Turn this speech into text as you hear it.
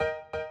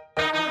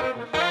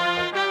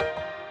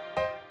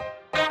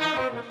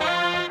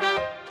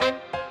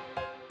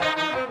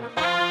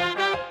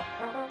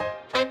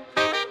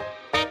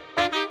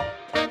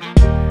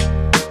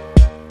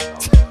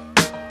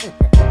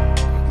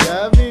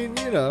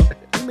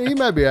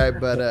might be right,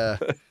 but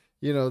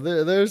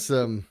there's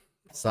some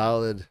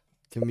solid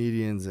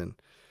comedians,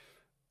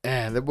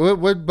 and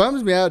what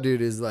bums me out,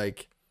 dude, is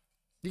like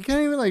you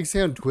can't even like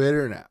say on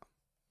Twitter now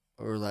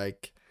or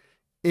like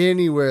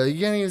anywhere. You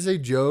can't even say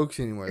jokes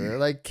anymore. They're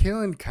like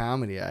killing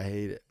comedy. I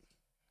hate it.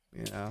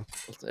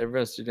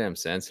 Everyone's too damn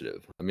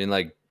sensitive. I mean,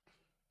 like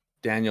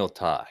Daniel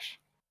Tosh.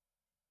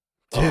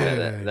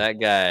 Dude. That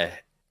guy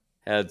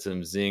had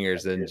some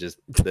zingers and just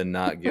the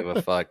not give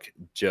a fuck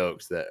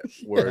jokes that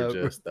were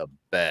just the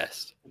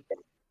best.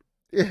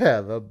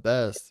 Yeah, the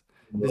best.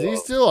 Is he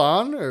still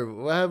on, or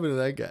what happened to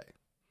that guy?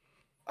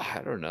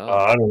 I don't know.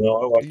 I don't know.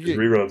 I watch his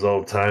reruns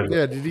all the time.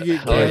 Yeah, did he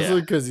get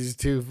canceled because he's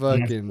too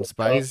fucking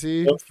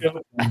spicy?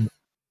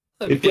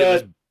 It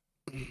was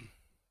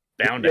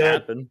bound to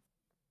happen.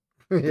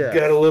 Yeah.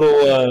 Got a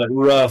little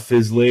rough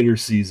his later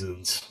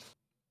seasons.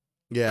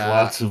 Yeah.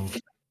 Lots of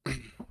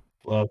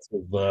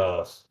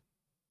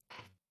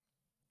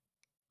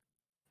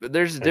But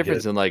there's a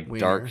difference in like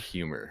dark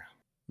humor.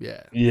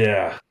 Yeah.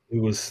 Yeah.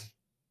 His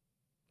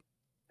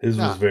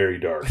was very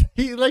dark.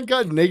 He like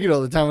got naked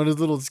all the time on his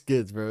little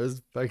skits, bro. It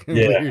was fucking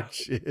weird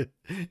shit.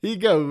 He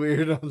got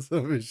weird on some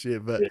of his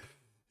shit, but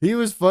he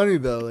was funny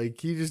though.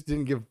 Like he just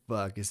didn't give a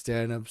fuck. His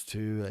stand-ups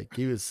too. Like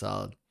he was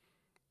solid.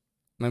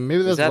 And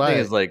maybe that's why. Thing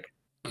is like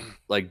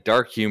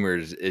dark humor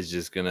is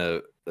just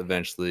gonna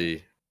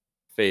eventually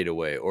fade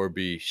away or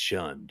be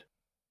shunned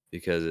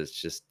because it's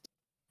just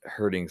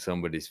hurting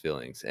somebody's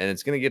feelings, and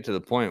it's gonna get to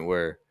the point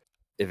where,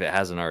 if it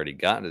hasn't already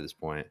gotten to this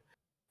point,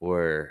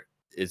 where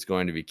it's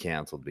going to be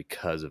canceled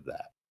because of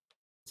that.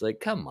 It's like,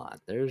 come on,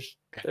 there's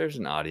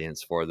an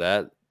audience for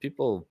that.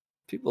 People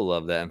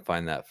love that and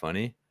find that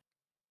funny.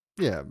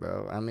 Yeah,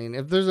 bro. I mean,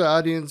 if there's an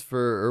audience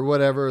for or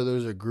whatever,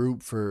 there's a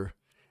group for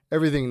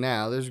everything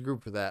now. There's a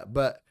group for that.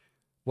 But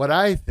what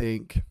I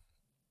think,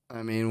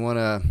 I mean, one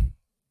of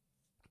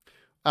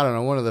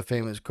the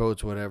famous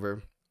quotes,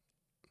 whatever.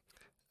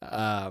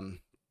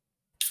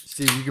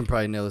 Steve, you can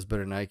probably nail this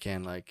better than I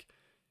can. Like,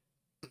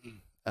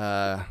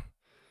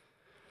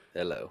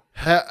 hello.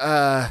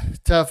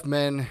 Tough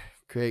men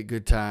create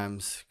good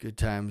times. Good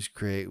times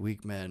create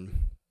weak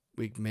men.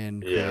 Weak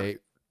men create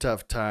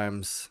tough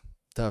times.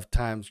 Tough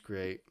times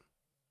create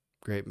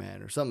great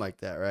men, or something like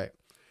that, right?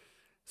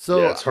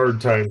 So it's hard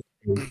times.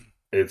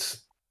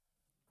 It's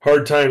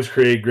hard times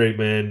create great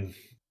men,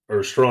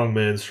 or strong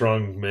men.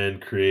 Strong men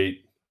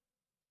create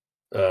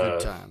good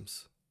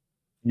times.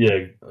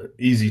 Yeah,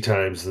 easy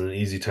times, and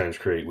easy times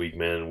create weak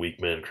men, and weak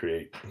men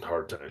create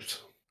hard times.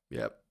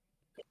 Yep.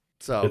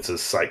 So it's a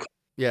cycle.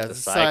 Yeah, it's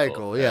a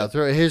cycle. Yeah,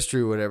 throughout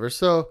history, whatever.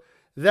 So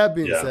that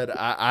being said,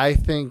 I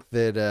think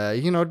that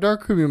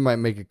dark humor might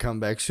make a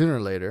comeback sooner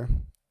or later.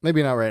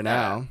 Maybe not right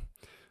now.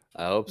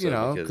 I hope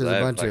so. Because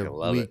a bunch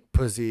of weak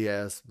pussy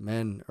ass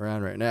men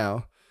around right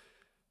now.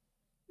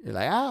 You're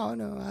like, I don't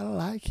know, I don't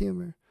like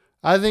humor.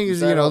 I think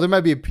there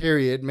might be a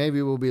period.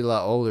 Maybe we'll be a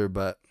lot older,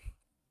 but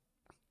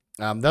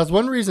that's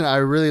one reason I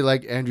really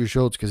like Andrew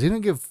Schulz, because he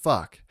don't give a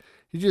fuck.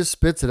 He just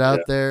spits it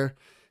out there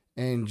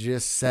and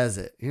just says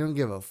it. He don't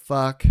give a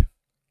fuck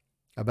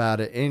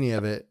about it, any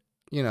of it.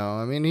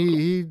 I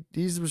mean,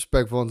 he's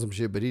respectful and some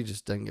shit, but he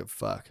just doesn't give a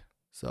fuck.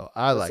 So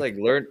it's like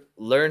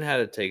learn how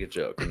to take a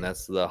joke, and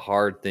that's the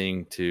hard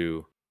thing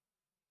to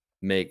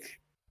make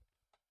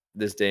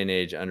this day and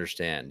age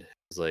understand.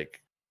 It's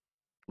like,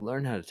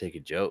 learn how to take a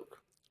joke.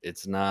 It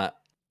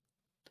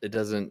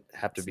doesn't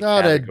have to be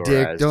not a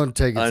dick. Don't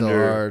take it so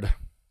hard.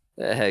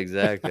 Yeah,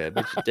 exactly. I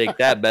bet you take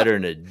that better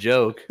than a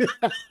joke.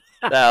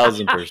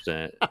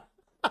 1,000%.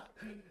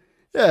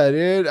 Yeah,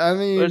 dude. I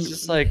mean, but it's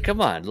just like,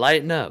 come on,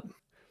 lighten up.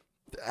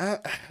 I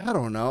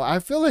don't know. I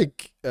feel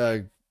like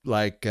a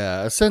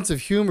sense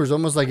of humor is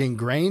almost like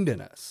ingrained in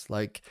us.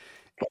 Like,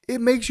 it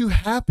makes you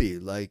happy.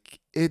 Like,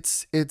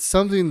 it's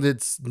something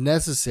that's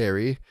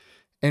necessary,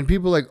 and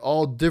people like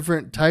all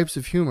different types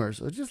of humor.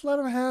 So just let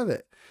them have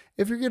it.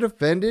 If you get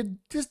offended,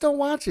 just don't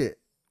watch it.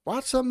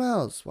 Watch something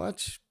else.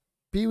 Watch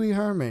Pee Wee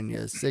Herman,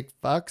 you sick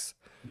fucks.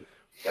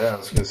 Yeah, I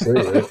was gonna say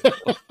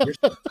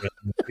that.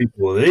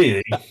 People with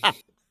anything.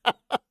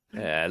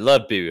 Yeah, I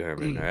love Pee Wee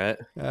Herman. All right.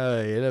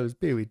 Oh yeah, that was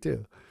Pee Wee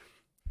too.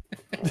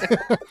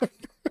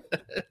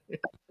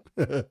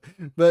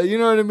 But you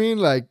know what I mean?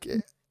 Like,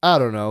 I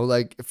don't know.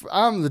 Like, if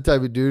I'm the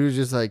type of dude who's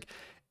just like,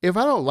 if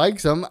I don't like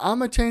something, I'm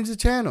gonna change the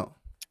channel.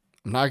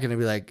 I'm not gonna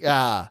be like,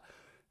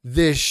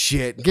 this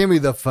shit. Give me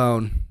the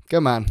phone.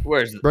 Come on.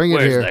 Where's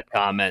here. the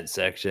comment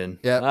section?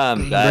 Yep.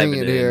 I'm diving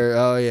Bring it here.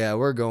 Oh yeah,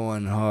 we're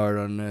going hard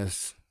on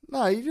this.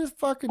 No, you just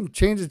fucking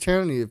change the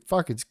channel and you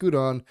fucking scoot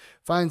on.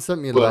 Find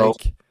something you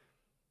like.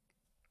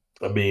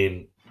 I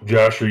mean,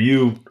 Josh, are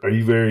you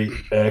very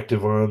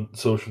active on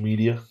social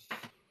media?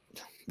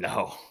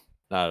 No,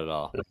 not at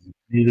all.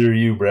 Neither are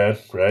you, Brad,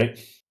 right?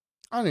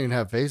 I don't even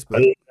have Facebook.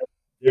 I think that's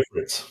the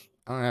difference.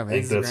 I don't have Instagram. I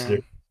think that's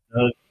different.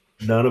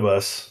 None of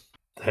us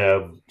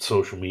have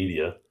social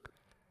media.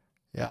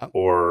 Yeah.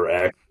 Or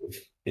active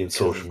in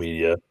social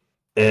media.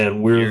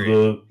 And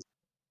we're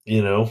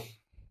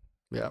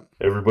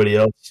everybody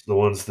else, the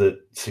ones that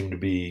seem to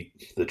be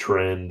the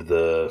trend,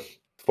 the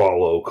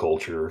follow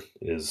culture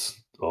is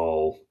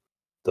all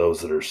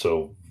those that are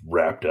so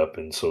wrapped up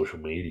in social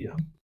media.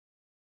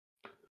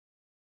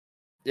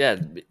 Yeah,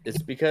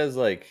 it's because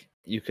like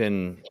you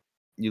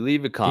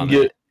leave a You can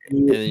comment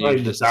and then you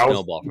find just 1,000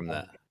 snowball from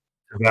that.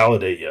 to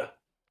validate you.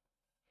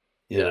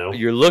 You Yeah, know,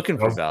 you're looking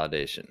for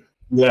validation,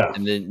 yeah,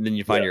 and then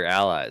you find your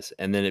allies,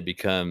 and then it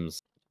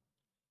becomes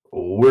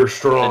we're an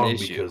strong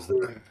issue. because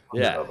there's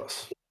Yeah, of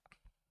us.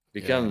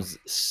 becomes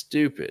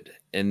stupid,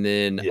 and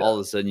then all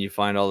of a sudden you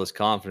find all this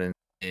confidence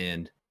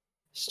and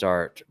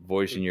start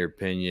voicing your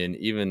opinion,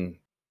 even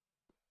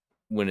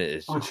when it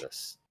is just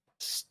a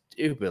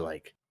stupid,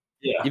 like,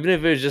 Yeah, even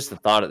if it was just a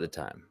thought at the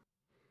time,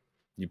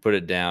 you put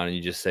it down and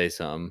you just say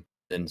something,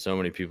 and so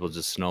many people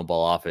just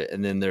snowball off it,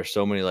 and then there's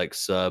so many like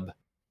sub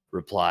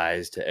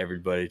replies to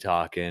everybody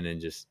talking, and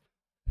just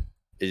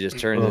it just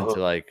turns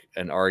into like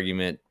an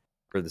argument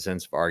for the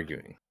sense of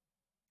arguing.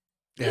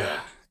 Yeah.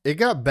 It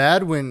got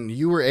bad when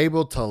you were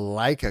able to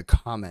like a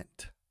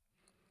comment.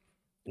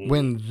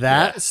 When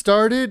that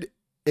started,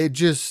 it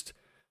just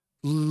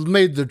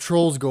made the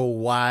trolls go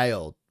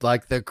wild.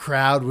 Like the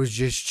crowd was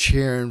just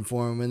cheering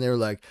for him, and they were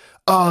like,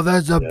 "Oh,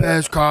 that's the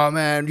best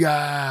comment.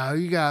 Yeah,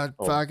 you got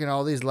fucking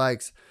all these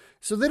likes."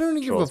 So they don't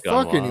give a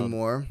fuck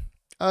anymore.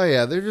 Oh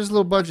yeah, they're just a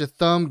little bunch of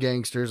thumb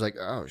gangsters. Like,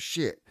 oh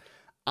shit,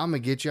 I'm gonna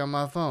get you on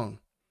my phone.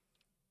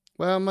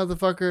 Well,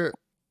 motherfucker,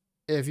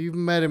 if you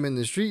met him in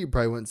the street, you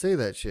probably wouldn't say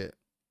that shit.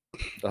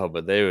 Oh,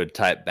 but they would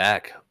type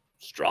back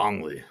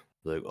strongly.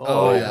 Like,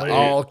 oh yeah,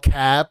 all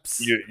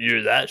caps.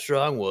 You're that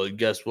strong? Well,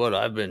 guess what?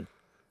 I've been,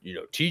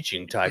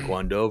 teaching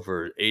Taekwondo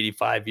for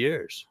 85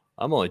 years.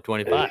 I'm only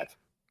 25. Hey,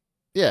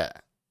 yeah.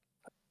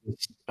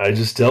 I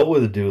just dealt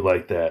with a dude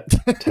like that.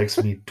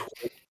 Text me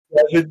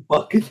 27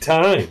 fucking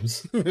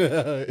times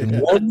in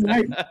one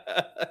night.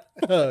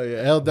 Oh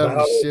yeah, held down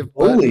the shift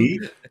button.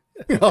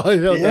 Oh,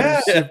 held down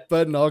the shift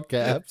button, all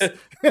caps.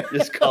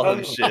 Just call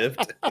him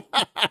shift.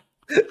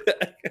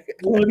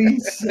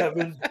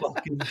 27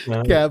 fucking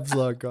times. Caps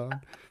lock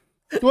on.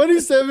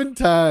 27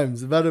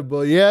 times about a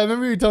bully. Yeah, I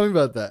remember you told me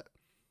about that.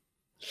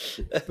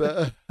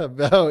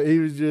 About he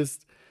was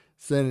just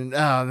sending,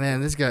 oh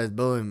man, this guy's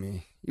bullying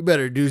me. You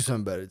better do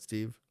something about it,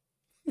 Steve.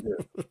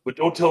 Yeah. But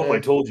don't tell him I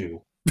told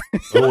you. I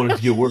don't want it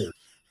to get worse.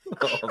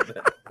 Oh,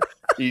 man.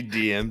 He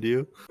DM'd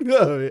you?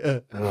 Oh yeah.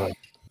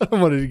 I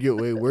wanted to get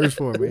way worse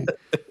for me.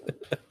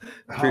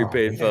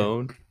 Prepaid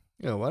phone.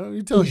 Yeah, why don't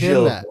you tell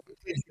him that?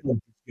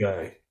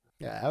 Guy.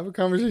 Yeah, have a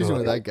conversation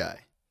with that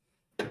guy.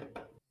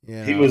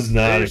 Yeah, he was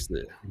not.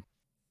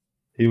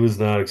 He was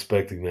not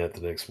expecting that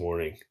the next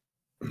morning.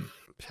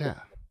 Yeah.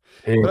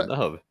 Hey,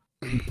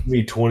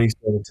 me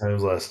 27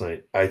 times last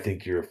night. I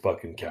think you're a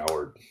fucking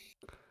coward.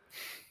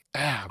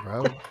 Ah,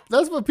 bro.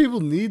 That's what people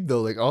need,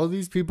 though. Like, all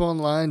these people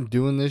online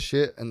doing this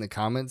shit in the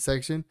comment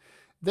section,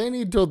 they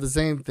need told the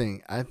same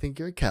thing. I think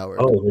you're a coward.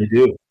 Oh, they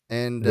do.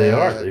 And they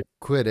are. They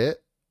quit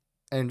it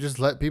and just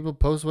let people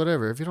post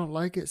whatever. If you don't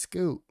like it,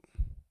 scoot.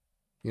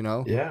 You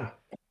know? Yeah.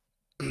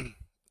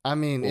 I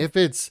mean, if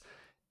it's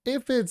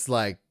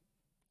like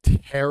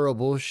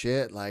terrible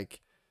shit,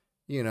 like,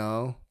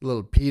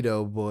 little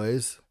pedo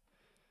boys,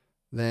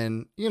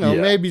 then,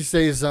 maybe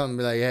say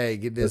something like, hey,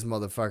 get this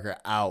motherfucker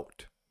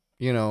out,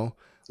 Yeah.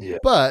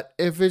 But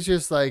if it's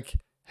just like,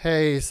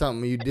 hey,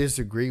 something you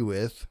disagree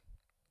with,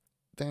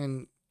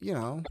 then,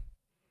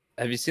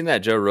 Have you seen that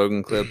Joe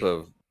Rogan clip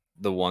of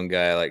the one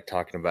guy like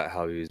talking about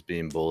how he was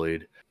being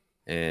bullied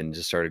and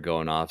just started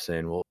going off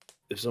saying, well,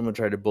 if someone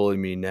tried to bully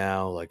me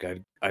now, like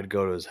I'd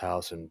go to his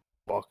house and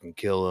fucking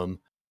kill him.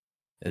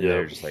 And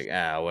they're just like,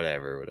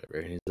 whatever.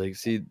 And he's like,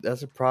 see,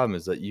 that's the problem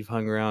is that you've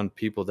hung around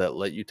people that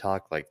let you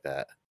talk like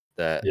that.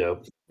 That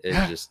is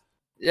just,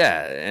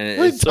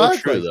 and it's so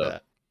true like though.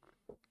 That.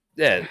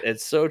 Yeah,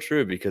 it's so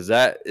true because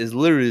that is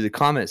literally the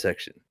comment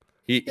section.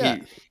 He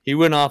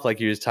went off like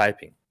he was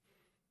typing.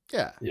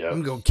 Yeah.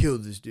 I'm gonna kill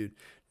this dude.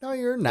 No,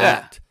 you're not.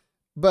 Yeah.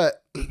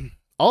 But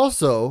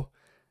also,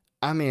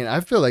 I mean, I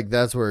feel like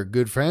that's where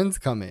good friends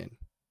come in.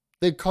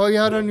 They call you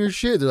out on your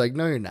shit. They're like,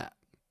 no, you're not.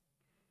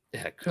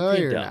 Yeah, no,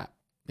 you're not.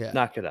 Yeah.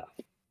 Knock it off.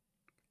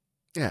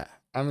 Yeah.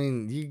 I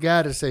mean, you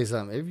got to say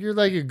something. If you're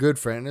like a good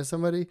friend to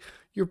somebody,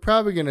 you're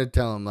probably going to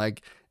tell them,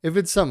 like, if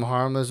it's something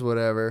harmless,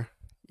 whatever,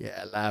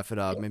 laugh it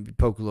off, maybe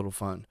poke a little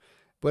fun.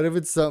 But if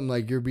it's something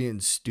like you're being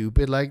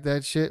stupid like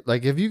that shit,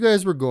 like if you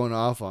guys were going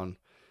off on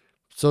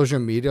social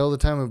media all the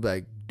time, I'd be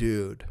like,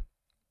 dude,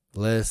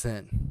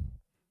 listen,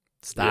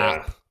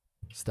 stop. Yeah.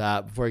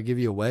 Stop before I give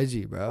you a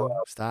wedgie, bro.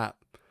 Stop.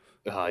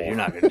 Oh, you're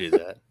not going to do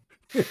that.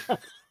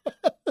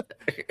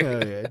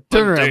 Oh, yeah.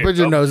 Turn around, put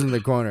your nose in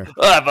the corner.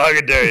 Oh, I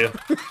fucking dare you.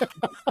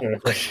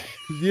 Like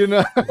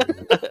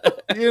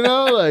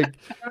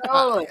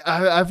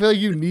I feel like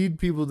you need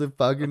people to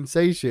fucking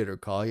say shit or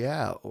call you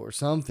out or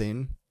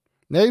something.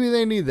 Maybe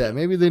they need that.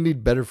 Maybe they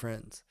need better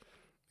friends.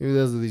 Maybe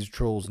that's what these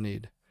trolls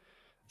need.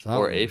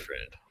 Or a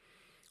friend.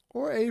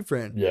 Or a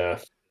friend. Yeah.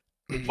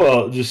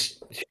 Well,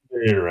 just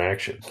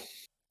interaction.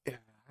 Yeah.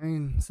 I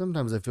mean,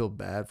 sometimes I feel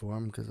bad for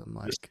them because I'm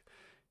like,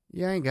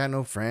 you ain't got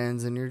no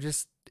friends and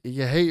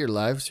you hate your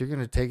life, so you're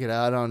going to take it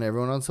out on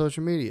everyone on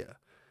social media.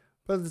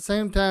 But at the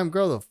same time,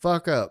 grow the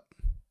fuck up.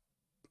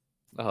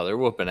 Oh, they're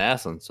whooping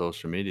ass on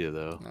social media,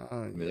 though.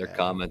 Oh, I mean, their yeah.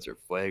 comments are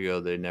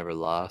fuego. They never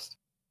lost.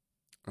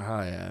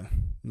 Oh, yeah.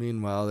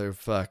 Meanwhile, they're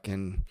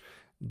fucking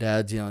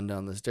dad's yelling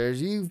down the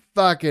stairs. You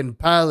fucking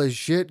pile of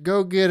shit.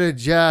 Go get a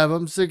job.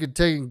 I'm sick of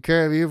taking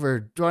care of you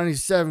for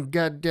 27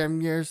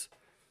 goddamn years.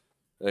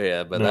 Oh,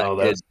 yeah, but No,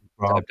 that kid that's the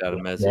problem. typed out a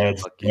message.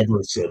 Dad's Fuck you.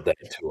 never said that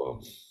to him.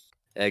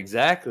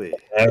 Exactly.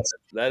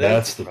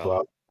 That's the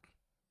problem.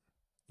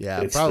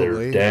 Yeah, It's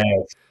probably. their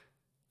dads.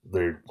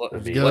 They're What- I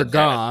What mean, They're dad?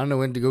 gone. I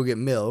went to go get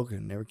milk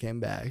and never came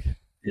back.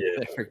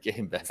 yeah. Never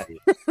came back.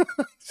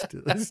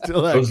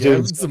 Still I had was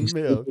doing some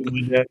something milk. stupid,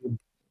 my dad would-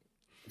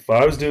 if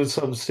I was doing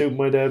something stupid,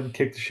 my dad would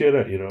kick the shit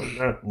out.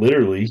 Not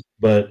literally,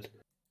 but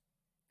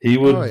he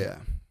would. Oh, yeah.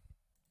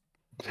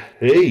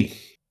 Hey,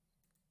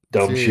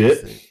 dumb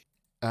Seriously. shit.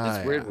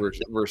 It's weird.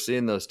 We're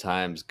seeing those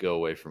times go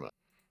away from us,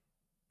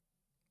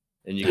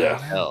 and you Yeah.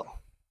 can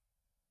tell.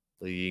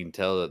 Like, you can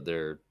tell that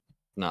they're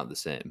not the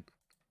same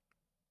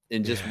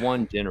in just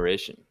one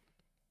generation.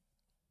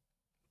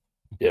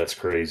 Yeah, it's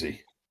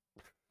crazy.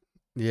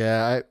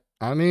 Yeah,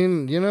 I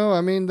mean,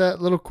 that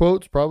little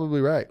quote's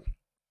probably right.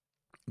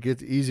 It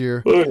gets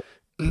easier. But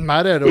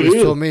My dad It always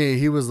is. told me,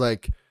 he was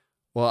like,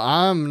 well,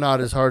 I'm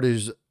not as hard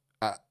as,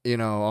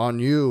 on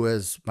you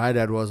as my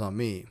dad was on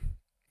me.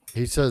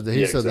 He said that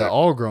exactly.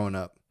 all growing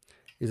up.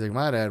 He's like,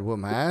 my dad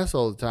whooped my ass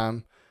all the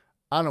time.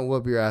 I don't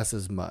whoop your ass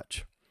as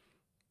much.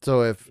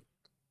 So if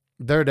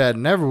their dad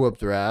never whooped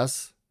their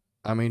ass,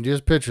 I mean,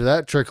 just picture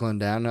that trickling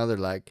down. Now they're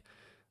like,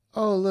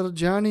 oh, little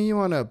Johnny, you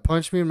want to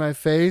punch me in my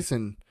face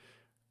and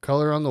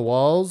color on the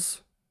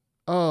walls?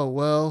 Oh,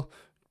 well,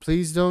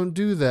 please don't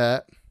do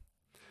that.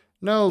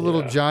 No,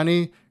 little Yeah.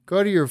 Johnny,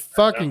 go to your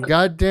fucking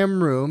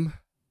goddamn room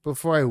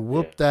before I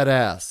whoop that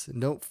ass.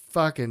 And don't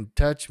fucking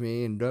touch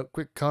me and don't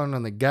quit coloring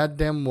on the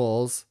goddamn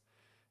walls.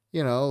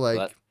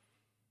 Like...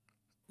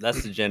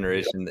 That's the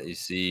generation that you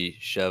see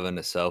shoving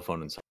a cell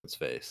phone in someone's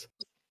face.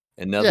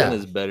 And nothing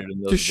is better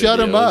than those to shut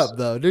videos. him up,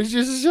 though. Just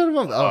shut him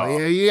up. Oh, Oh.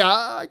 yeah,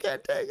 I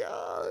can't take it.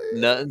 Oh, yeah.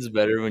 Nothing's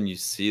better when you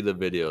see the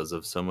videos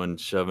of someone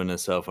shoving a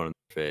cell phone in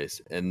their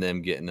face and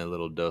them getting a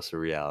little dose of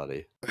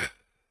reality.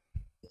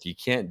 You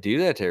can't do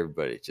that to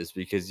everybody just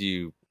because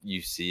you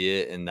see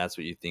it and that's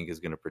what you think is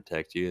going to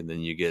protect you, and then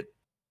you get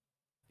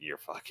your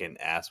fucking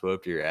ass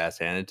whooped or your ass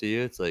handed to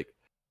you. It's like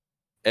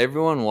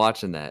everyone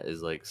watching that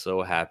is like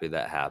so happy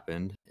that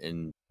happened,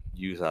 and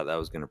you thought that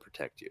was going to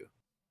protect you.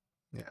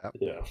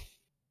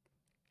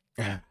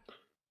 Yeah.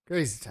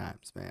 Crazy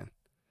times, man.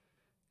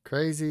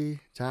 Crazy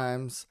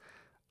times.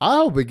 I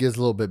hope it gets a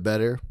little bit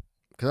better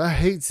because I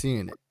hate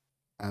seeing it.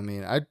 I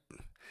mean,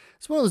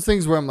 it's one of those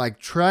things where I'm like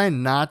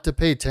trying not to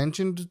pay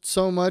attention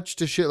so much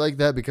to shit like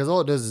that because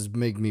all it does is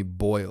make me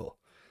boil.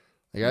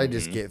 Like I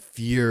just get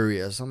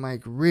furious. I'm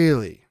like,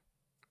 really?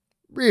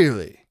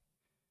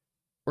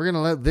 We're going to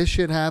let this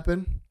shit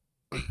happen?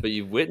 But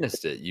you've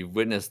witnessed it. You've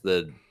witnessed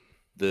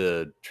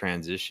the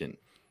transition,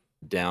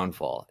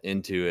 downfall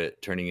into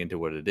it turning into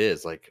what it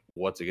is. Like,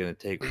 what's it going to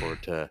take for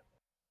it to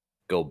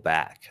go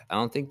back? I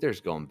don't think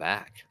there's going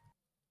back.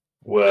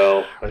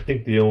 Well, I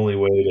think the only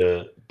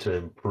way to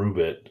improve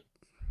it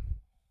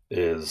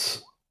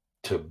is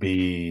to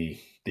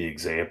be the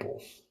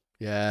example.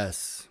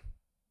 Yes.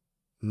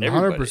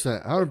 Everybody.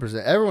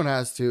 100%. Everyone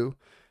has to.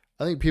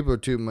 I think people are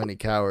too many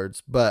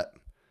cowards. But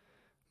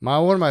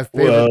one of my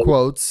favorite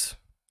quotes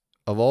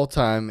of all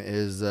time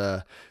is,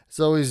 "It's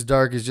always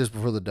dark is just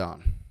before the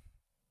dawn."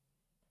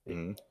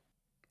 Mm-hmm.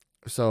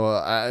 So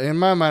in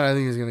my mind, I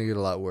think it's going to get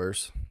a lot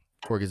worse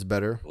before it gets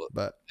better.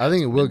 But I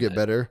think it will get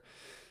better.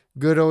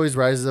 Good always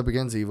rises up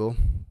against evil.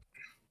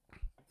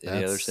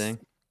 Any other saying?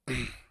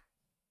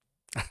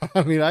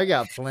 I mean, I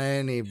got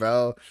plenty,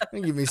 bro.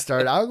 Don't get me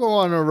started. I'll go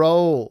on a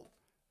roll.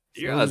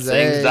 You're on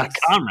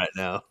sayings.com right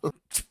now.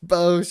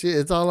 Bullshit.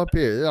 It's all up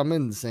here. I'm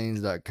in the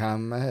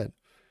sayings.com in my head.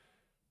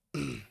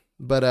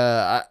 But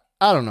I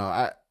don't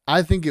know.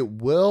 I think it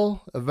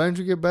will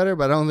eventually get better,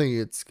 but I don't think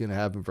it's going to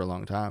happen for a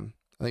long time.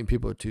 I think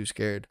people are too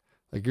scared.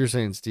 Like you're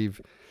saying,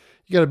 Steve,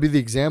 you got to be the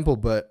example,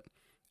 but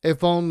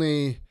if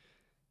only,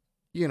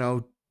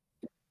 5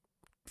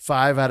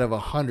 out of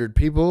 100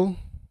 people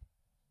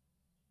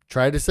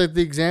try to set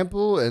the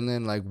example and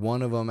then like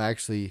one of them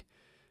actually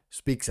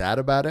speaks out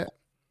about it.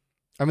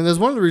 I mean, that's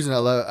one of the reasons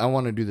I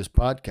want to do this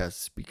podcast,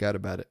 speak out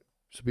about it.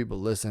 So people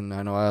listen.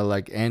 I know I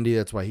like Andy.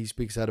 That's why he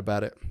speaks out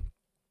about it.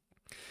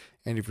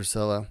 Andy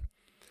Frisella.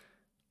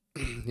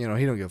 He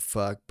don't give a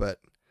fuck, but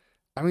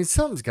I mean,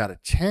 something's got to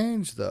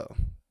change though.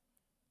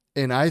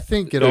 And I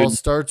think it all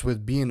starts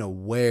with being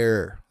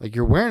aware. Like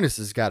your awareness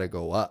has got to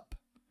go up.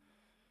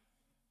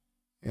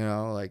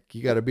 Like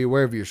you got to be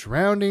aware of your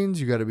surroundings.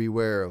 You got to be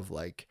aware of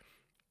like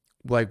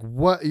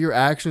what your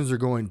actions are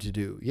going to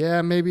do.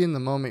 Yeah, maybe in the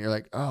moment you're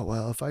like, oh,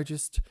 well, if I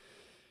just,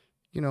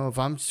 if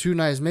I'm too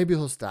nice, maybe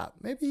he'll stop.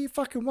 Maybe he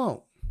fucking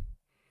won't.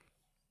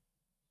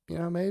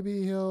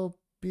 Maybe he'll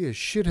be a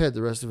shithead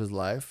the rest of his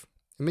life.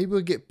 And maybe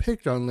he'll get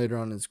picked on later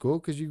on in school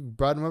because you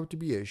brought him up to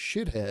be a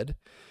shithead.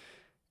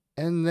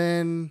 And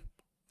then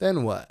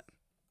what?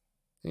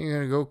 You're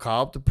going to go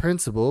call up the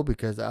principal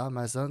because,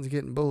 my son's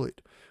getting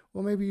bullied.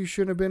 well, maybe you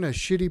shouldn't have been a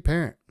shitty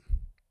parent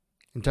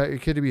and taught your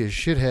kid to be a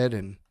shithead,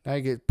 and now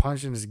you get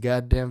punched in his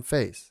goddamn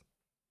face.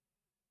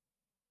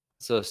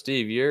 So,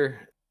 Steve,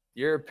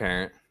 you're a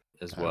parent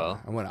as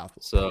well. I went off.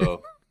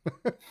 So,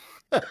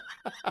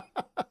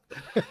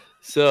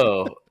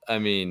 I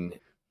mean,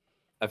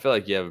 I feel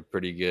like you have a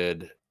pretty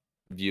good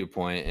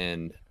viewpoint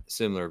and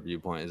similar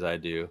viewpoint as I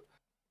do.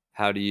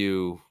 How do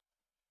you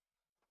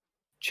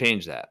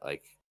change that,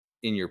 like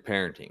in your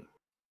parenting?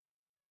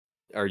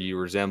 Are you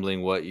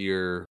resembling what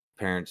your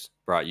parents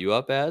brought you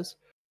up as,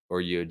 or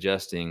are you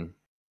adjusting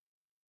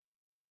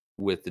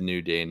with the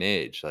new day and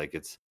age? Like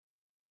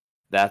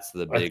that's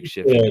the big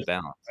shift in the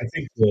balance. I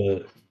think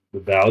the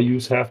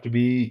values have to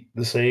be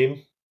the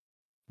same,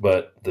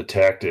 but the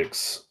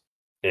tactics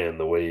and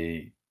the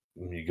way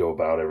you go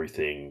about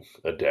everything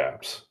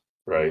adapts,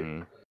 right?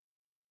 Mm-hmm.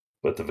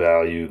 But the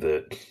value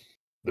that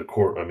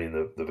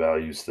the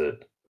values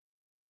that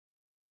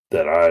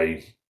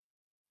I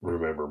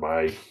remember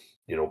my,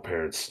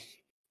 parents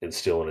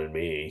instilling in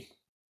me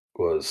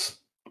was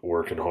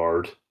working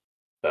hard,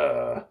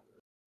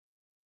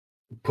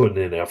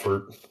 putting in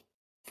effort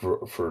for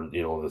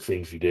the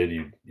things you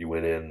did. You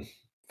went in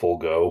full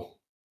go.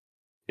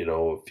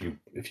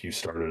 If you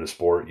started a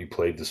sport, you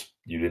played this.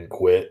 You didn't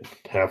quit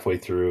halfway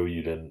through.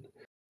 You didn't,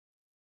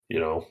 you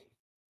know,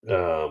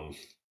 um,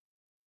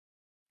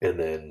 and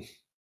then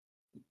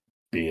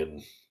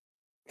being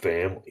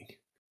family.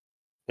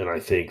 And I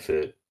think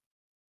that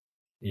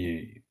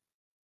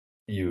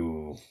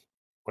you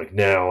like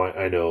now.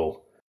 I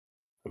know.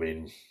 I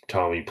mean,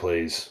 Tommy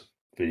plays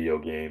video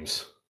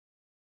games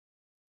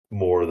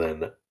more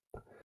than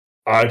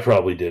I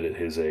probably did at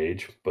his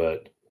age,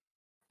 but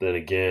then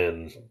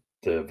again,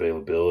 the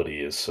availability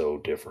is so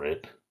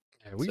different.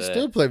 Yeah, we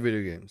still play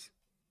video games.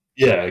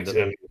 Yeah,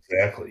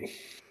 exactly.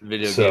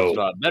 Video games are a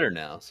lot better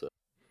now. So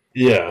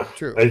yeah,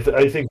 true. I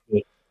think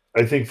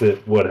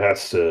that what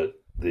has to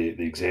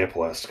the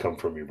example has to come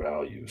from your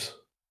values.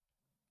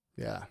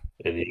 Yeah,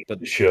 and you need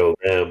to show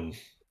them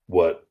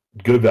what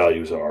good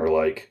values are.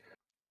 Like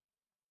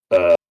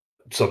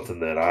something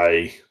that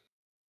I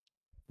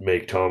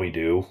make Tommy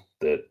do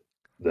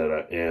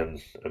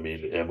and I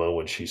mean Emma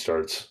when she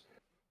starts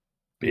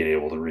being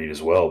able to read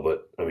as well.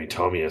 But I mean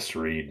Tommy has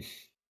to read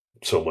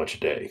so much a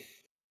day.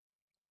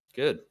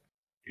 Good.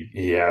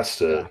 He has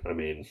to. Yeah. I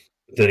mean,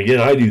 then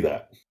again, I do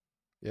that.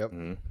 Yep.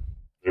 Mm-hmm.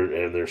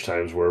 And there's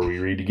times where we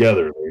read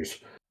together.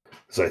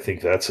 Because I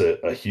think that's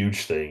a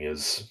huge thing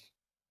is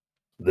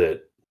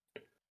that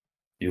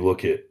you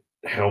look at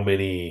how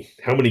many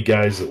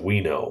guys that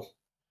we know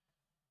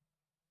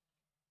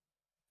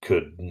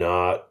could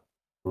not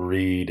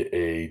read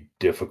a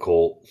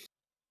difficult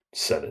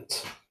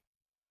sentence.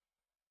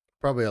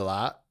 Probably a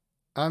lot.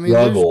 I mean,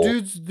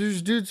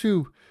 there's dudes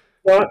who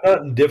not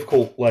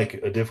difficult like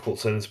a difficult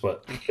sentence,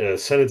 but a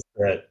sentence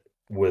that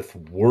with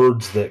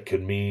words that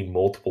could mean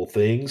multiple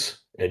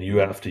things, and you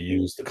have to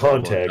use the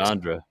context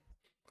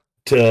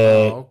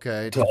to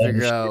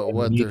figure out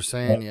what they're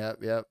saying.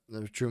 Yep,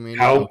 the true meaning.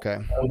 How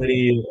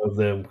many of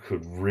them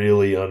could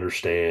really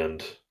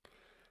understand?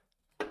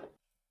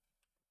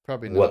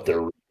 Probably what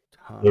the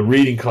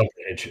reading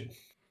comprehension.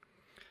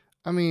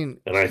 I mean,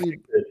 and I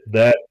think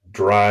that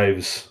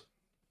drives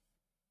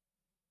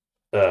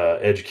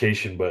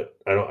education, but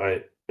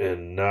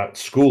and not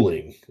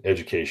schooling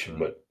education,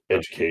 but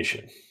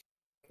education.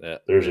 Yeah,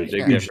 there's a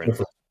huge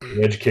difference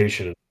in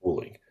education and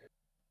schooling.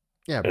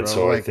 Yeah, and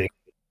so I think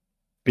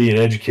being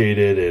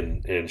educated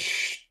and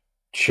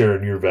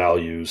sharing your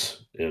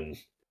values and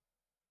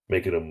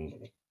making them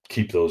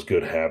keep those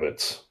good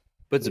habits.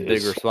 But it's a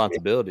big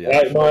responsibility.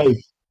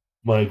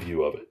 My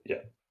view of it.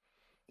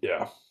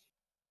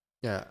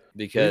 Yeah.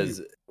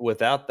 Because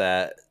without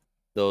that,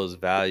 those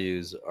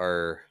values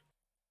are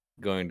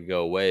going to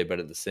go away. But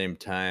at the same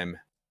time,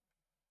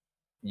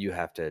 you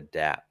have to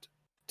adapt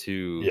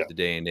to the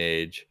day and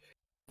age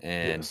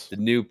and the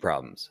new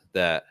problems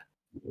that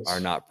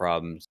are not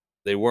problems.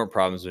 They weren't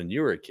problems when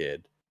you were a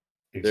kid.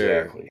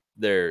 Exactly.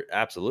 They're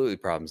absolutely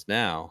problems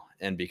now.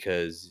 And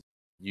because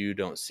you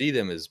don't see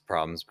them as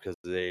problems because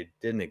they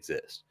didn't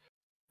exist.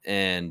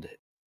 And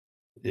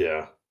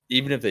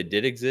even if they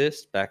did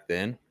exist back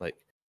then, like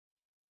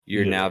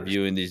you're now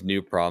viewing these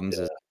new problems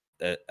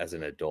as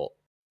an adult.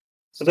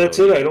 So that's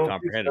it. I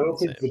don't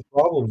think the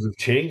problems have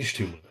changed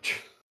too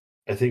much.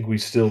 I think we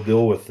still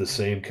deal with the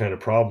same kind of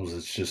problems.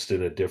 It's just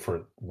in a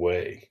different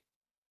way.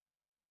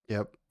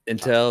 Yep.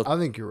 Until I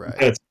think you're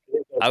right.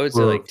 I would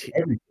say like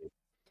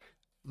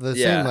the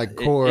same like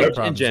core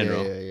problems in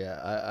general.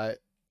 Yeah.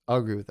 I'll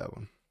agree with that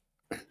one.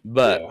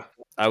 But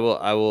I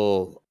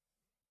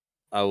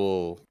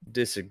will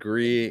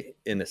disagree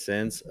in a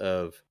sense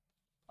of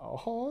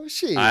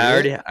shit.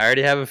 I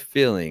already have a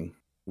feeling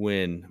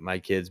when my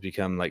kids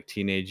become like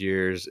teenage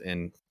years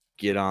and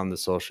get on the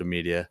social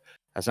media,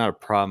 that's not a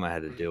problem I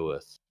had to deal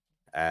with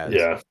as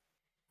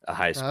a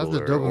high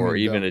schooler or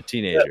even a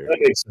teenager. That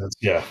makes sense.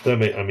 Yeah, that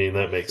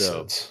makes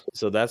sense.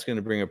 So that's going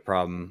to bring a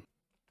problem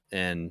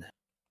and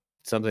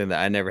something that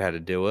I never had to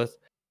deal with,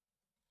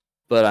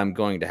 but I'm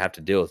going to have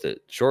to deal with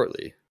it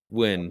shortly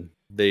when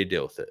they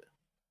deal with it.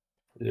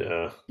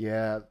 Yeah.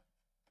 Yeah,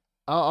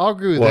 I'll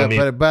agree with Well, I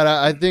that. mean, But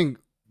I think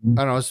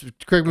I don't know.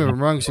 Correct me if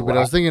I'm wrong, Steve, but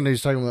I was thinking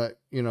he's talking about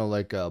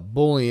like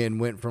bullying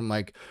went from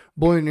like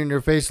bullying in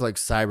your face to like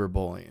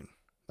cyberbullying,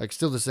 like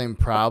still the same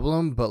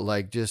problem, but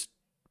like just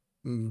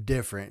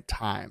different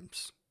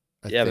times.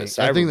 Yeah, but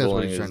I think that's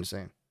what cyberbullying he's trying to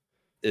say.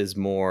 is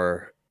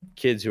more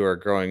kids who are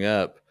growing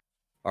up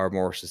are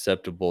more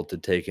susceptible to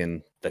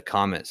taking the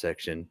comment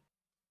section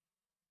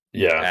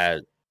yeah.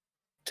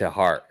 to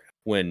heart.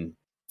 When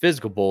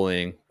physical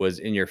bullying was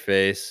in your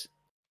face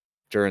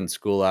during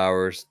school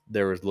hours,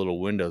 there was little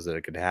windows that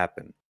it could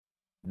happen.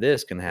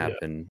 This can Yeah.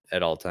 happen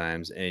at all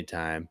times,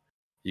 anytime.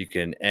 You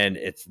can, and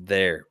it's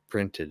there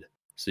printed,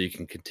 so you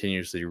can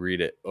continuously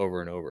read it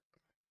over and over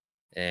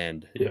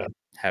and Yeah.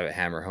 have it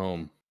hammer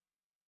home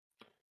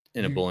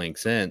in a You, bullying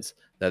sense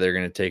that they're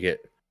going to take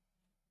it,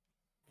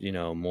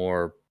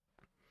 more.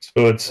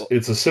 So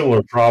it's a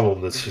similar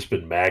problem that's just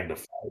been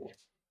magnified.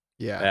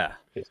 yeah.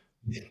 Yeah. It's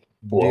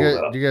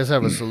blown up. Do you guys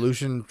have a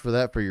solution for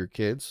that for your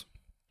kids?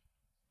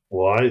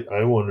 Well,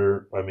 I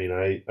wonder. I mean,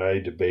 I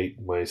debate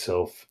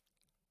myself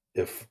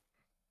if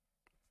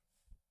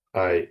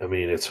I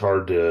mean, it's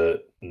hard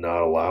to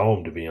not allow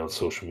them to be on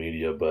social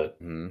media,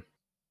 but Mhm.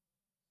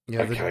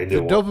 Yeah, I kind the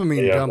of want to dopamine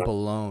say I'm dump not,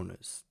 alone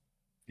is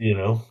like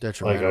I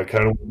detrimental.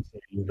 kind of want to say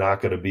you're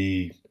not going to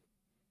be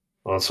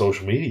on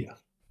social media.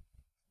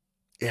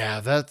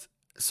 Yeah, that's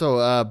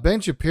so. Ben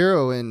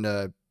Shapiro and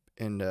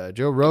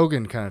Joe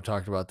Rogan kind of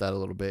talked about that a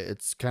little bit.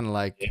 It's kind of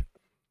like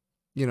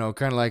kind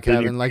of like Then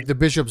you, having like the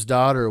bishop's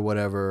daughter or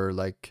whatever. Or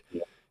like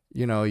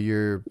yeah,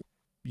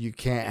 you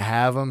can't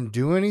have them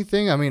do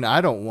anything. I mean,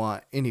 I don't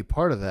want any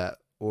part of that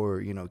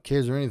or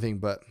kids or anything.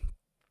 But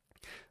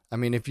I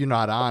mean, if you're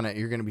not on it,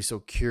 you're gonna be so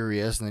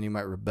curious, and then you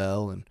might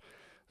rebel. And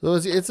so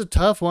it's a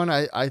tough one.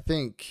 I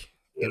think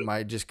yeah, it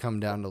might just come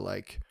down to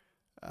like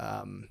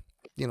um,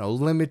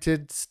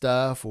 limited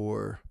stuff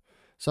or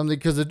something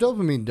because the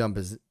dopamine dump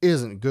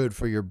isn't good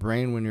for your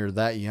brain when you're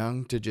that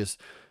young to just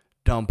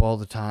dump all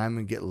the time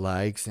and get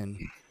likes and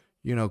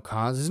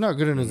cons. It's not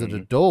good as an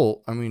Mhm.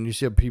 adult. I mean, you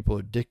see people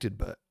addicted,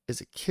 but as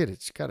a kid,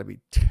 it's got to be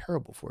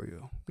terrible for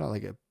you. Not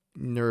like a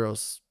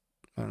neuroscientist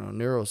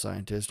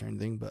or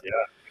anything, but yeah.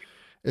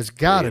 it's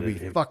got to Man,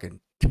 be fucking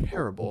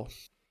terrible.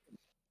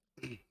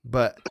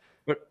 But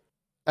But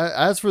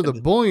as for the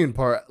bullying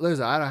part,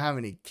 listen, I don't have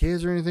any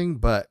kids or anything,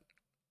 but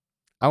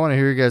I want to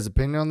hear your guys'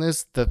 opinion on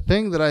this. The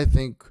thing that I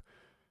think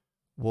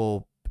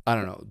will, I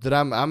don't know, that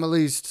I'm at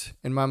least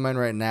in my mind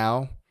right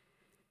now,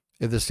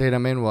 in the state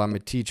I'm in, I'm gonna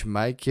teach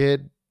my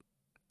kid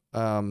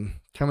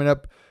coming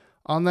up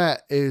on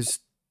that is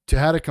to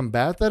how to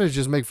combat that is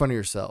just make fun of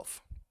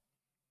yourself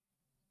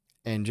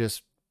and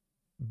just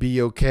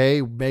be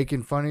okay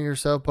making fun of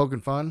yourself,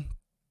 poking fun.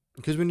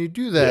 Because when you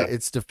do that, Yeah.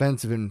 it's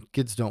defensive and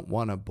kids don't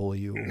want to bully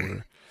you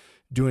or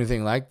do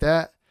anything like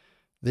that.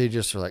 They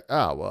just are like,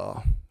 oh,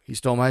 well, he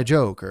stole my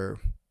joke or,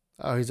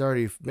 oh, he's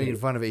already making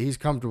fun of it. He's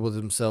comfortable with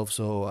himself,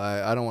 so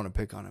I don't want to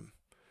pick on him.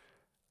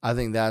 I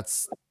think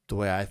that's the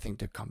way I think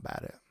to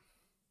combat it.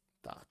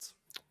 Thoughts?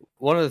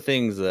 one of the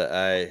things that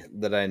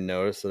I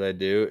notice that I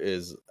do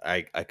is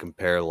I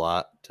compare a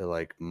lot to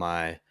like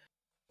my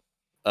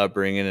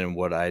upbringing and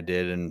what I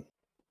did and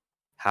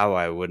how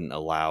I wouldn't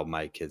allow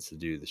my kids to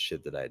do the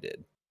shit that I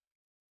did.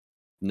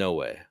 No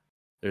way.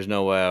 There's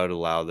no way I would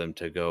allow them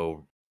to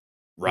go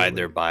ride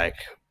their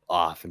bike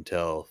off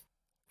until,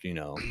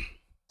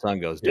 sun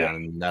goes Yeah. down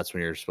and that's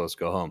when you're supposed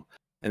to go home.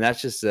 And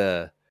that's just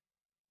the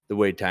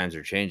way times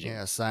are changing.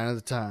 Yeah, sign of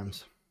the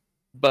times.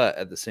 But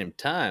at the same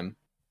time,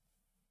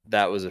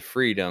 that was a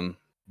freedom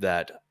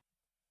that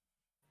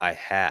I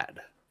had.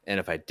 And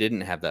if I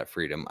didn't have that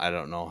freedom, I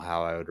don't know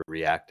how I would have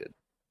reacted.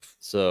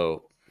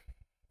 So,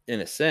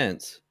 in a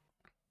sense,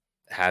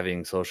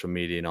 having social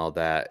media and all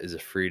that is a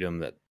freedom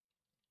that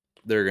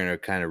they're going to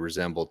kind of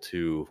resemble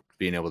to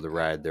being able to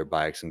ride their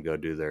bikes and go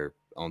do their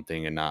own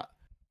thing and not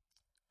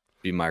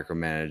be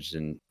micromanaged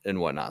and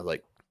whatnot.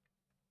 Like,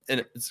 and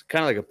it's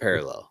kind of like a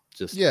parallel.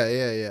 Just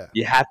Yeah.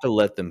 you have to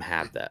let them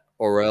have that,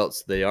 or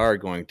else they are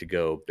going to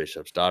go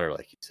bishop's daughter,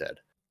 like you said.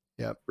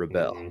 Yep.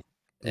 Rebel. Mhm.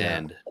 Yeah.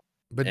 And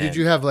But did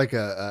you have like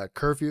a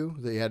curfew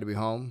that you had to be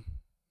home?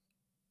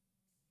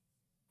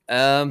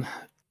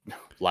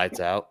 lights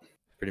out,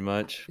 pretty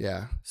much.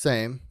 Yeah,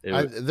 same. It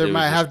There was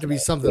might just- have to be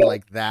something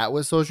like that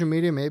with social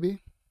media,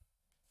 maybe.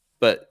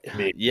 But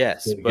Maybe.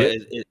 yes, Yeah, but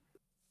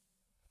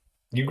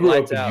You grew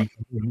Lights up out.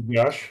 in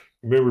Utah, Josh.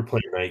 Remember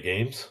playing night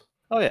games?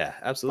 oh yeah,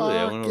 absolutely.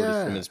 I Fuck went over to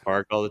yeah. Simmons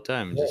Park all the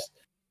time and Yeah.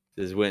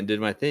 just went and did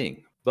my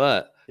thing.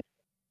 But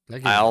That I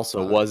game's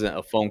also fun. wasn't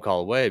a phone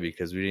call away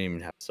because we didn't even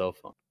have a cell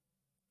phone.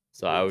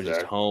 So I was just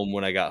Exactly. home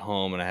when I got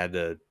home and I had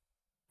to,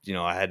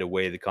 I had to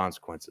weigh the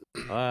consequences.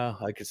 Well,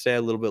 I could stay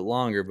a little bit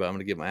longer, but I'm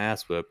gonna get my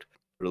ass whipped.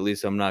 But at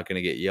least I'm not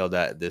gonna get yelled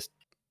at this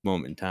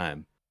moment in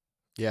time.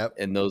 Yep.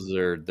 And those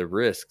are the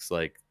risks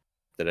like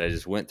that I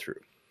just went through.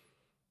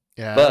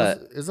 Yeah.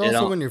 But it's it also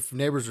al- when your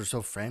neighbors are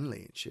so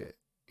friendly and shit.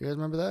 You guys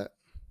remember that?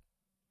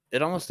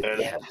 It almost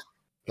Yeah.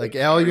 Like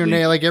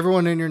like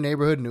everyone in your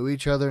neighborhood knew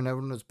each other and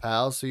everyone was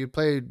pals. So you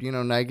played,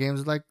 night games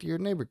with like your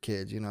neighbor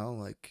kids.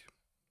 Like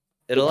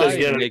It But allows then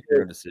you to again, make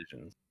your own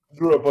decisions. I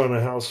grew up on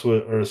a house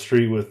or a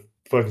street with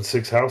fucking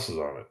 6 houses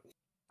on it.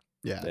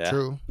 Yeah,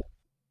 true. So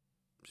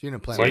you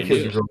didn't plan So My on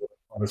kids knew. are growing up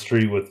on a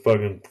street with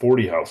fucking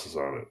 40 houses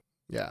on it.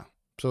 Yeah.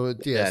 So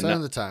Yeah, sign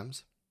of the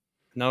times.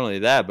 Not only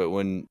that, but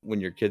when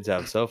your kids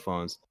have cell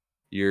phones,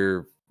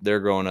 they're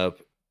growing up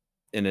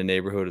in a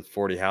neighborhood with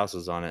 40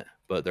 houses on it,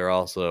 but they're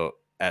also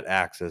at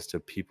access to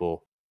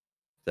people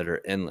that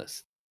are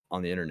endless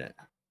on the internet.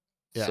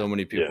 Yeah. So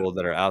many people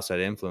that are outside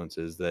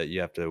influences that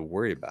you have to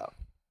worry about.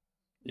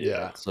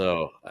 Yeah.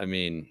 So I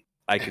mean,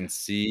 I can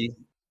see,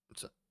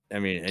 I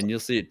mean, and you'll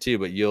see it too,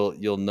 but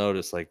you'll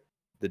notice like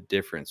the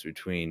difference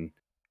between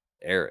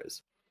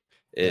eras.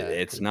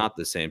 It's not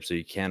the same, so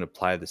you can't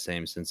apply the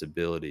same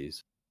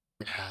sensibilities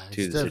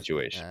to the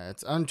situation. Yeah,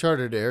 it's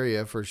uncharted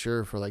area for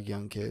sure for like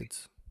young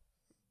kids.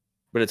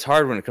 But it's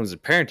hard when it comes to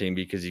parenting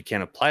because you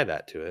can't apply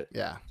that to it.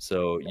 Yeah.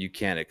 So you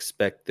can't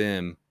expect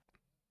them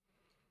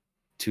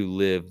to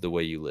live the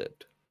way you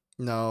lived.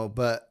 No,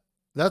 but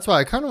that's why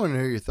I kind of want to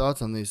hear your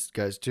thoughts on these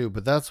guys too.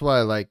 But that's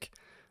why, like,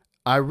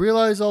 I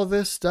realize all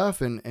this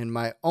stuff, and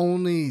my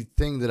only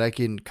thing that I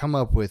can come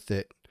up with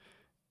it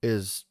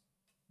is,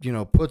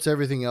 puts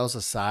everything else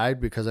aside,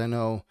 because I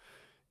know,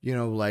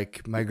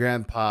 like my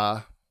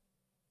grandpa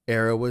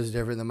era was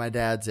different than my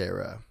dad's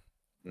era.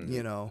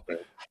 Mhm.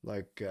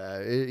 Like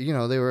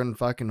they were in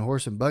fucking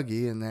horse and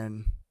buggy, and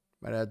then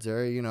my dad's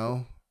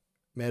era,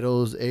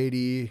 middles,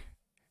 80s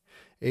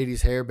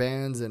hair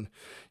bands, and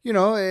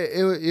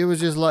it was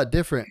just a lot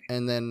different.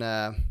 And then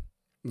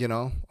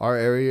our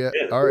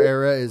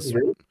era is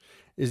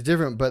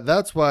different. But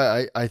that's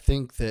why I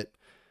think that,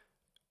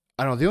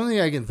 I don't know, the only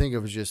thing I can think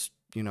of is just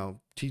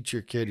teach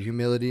your kid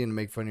humility and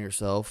make fun of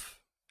yourself,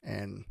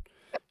 and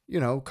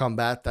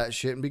combat that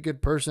shit and be a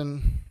good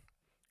person.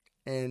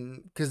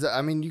 And because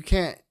I mean you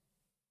can't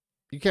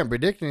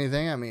predict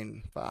anything. I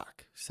mean,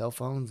 fuck, cell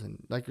phones,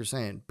 and like you're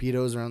saying,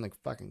 pedos around the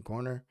fucking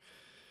corner,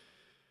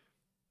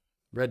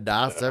 red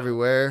dots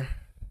everywhere.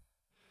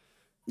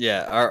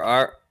 Yeah,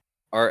 our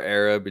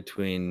era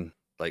between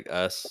like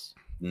us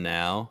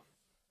now,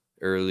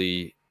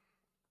 early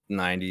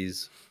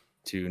 90s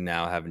to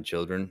now having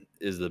children,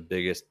 is the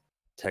biggest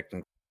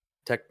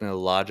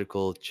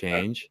technological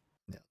change.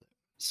 Yeah.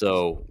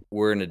 So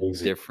we're in a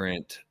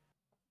different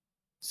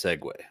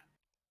segue.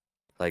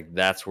 Like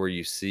that's where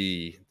you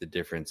see the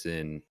difference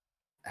in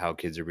how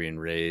kids are being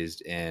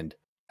raised and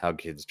how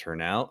kids turn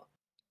out.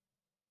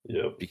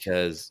 Yep.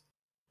 Because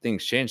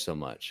things change so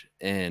much.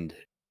 And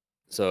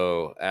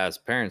so as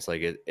parents,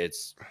 like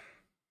it's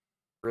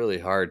really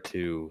hard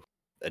to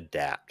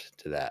adapt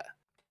to that,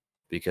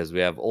 because we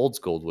have old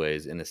school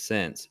ways in a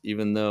sense,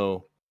 even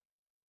though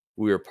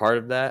we were part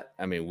of that.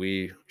 I mean,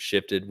 we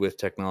shifted with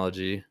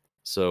technology,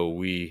 so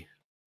we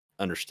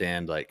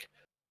understand like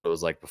what it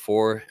was like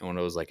before and what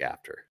it was like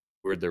after.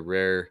 We're the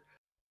rare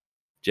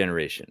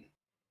generation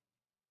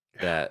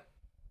that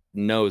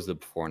knows the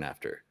before and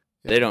after.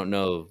 They don't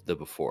know the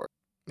before.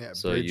 Yeah,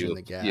 so bridging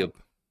the gap.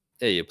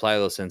 You apply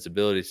those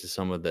sensibilities to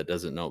someone that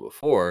doesn't know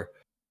before,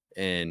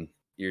 and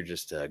you're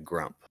just a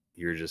grump.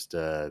 You're just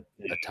a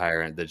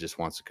tyrant that just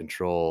wants to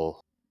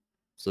control.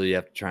 So you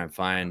have to try and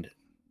find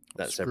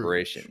that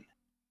separation.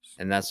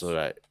 And that's what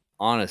I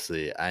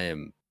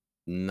am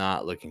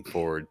not looking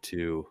forward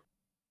to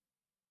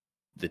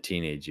the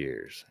teenage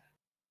years.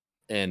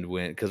 And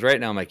because right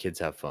now my kids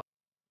have phones.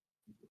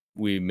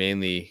 We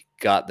mainly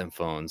got them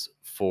phones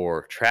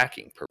for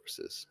tracking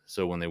purposes.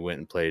 So when they went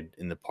and played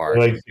in the park,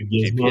 like the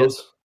Gizmos?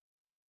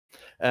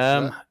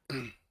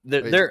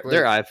 They're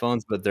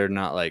iPhones, but they're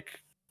not like,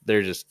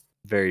 they're just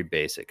very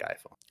basic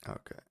iPhones.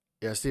 Okay.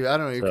 Yeah, Steve, I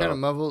don't know. You're kind of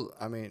muffled.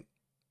 I mean,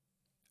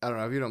 I don't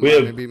know if you don't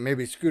mind.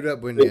 Maybe scoot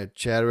up when you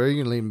chat, or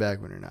you can lean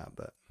back when you're not.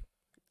 But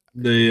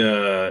there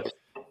you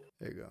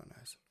go,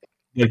 nice.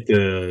 Like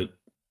the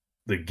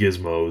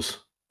Gizmos,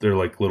 they're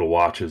like little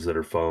watches that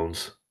are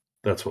phones.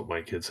 That's what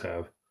my kids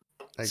have.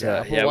 Like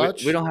Apple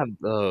Watch? We don't have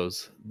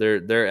those.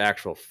 They're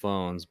actual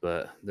phones,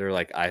 but they're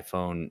like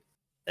iPhone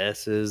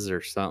S's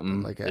or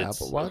something. Like an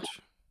Apple Watch?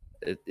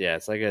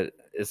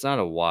 It's not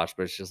a watch,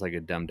 but it's just like a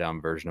dumbed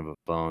down version of a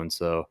phone.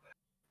 So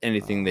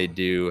anything they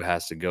do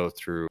has to go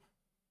through,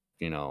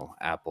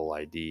 Apple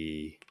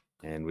ID,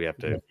 and we have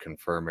to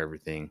confirm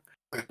everything.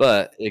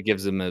 But it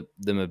gives them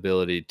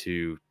ability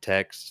to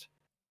text,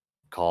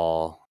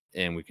 call,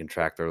 and we can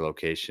track their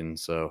location.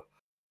 So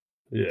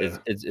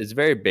it's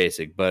very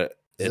basic, but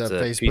it's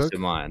a Facebook? peace of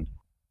mind.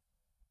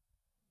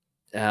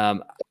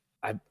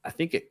 I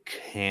think it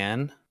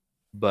can,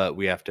 but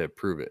we have to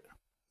approve it.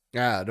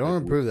 Yeah,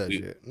 don't approve that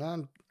shit.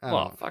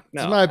 Fuck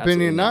no. It's my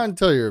opinion. Not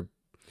until you're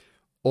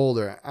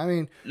older. I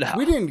mean,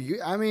 we didn't.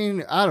 I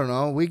mean, I don't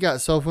know. We got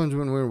cell phones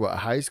when we were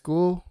high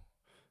school.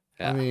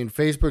 Yeah. I mean,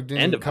 Facebook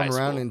didn't come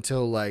around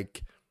until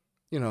like,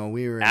 we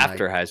were in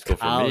after high school,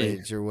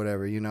 college for me, or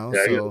whatever. I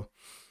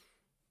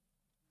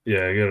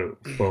got a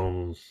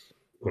phone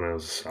when I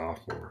was a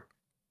sophomore.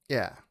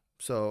 Yeah.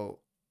 So.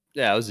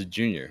 Yeah, I was a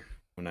junior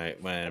when I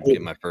ended up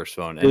getting my first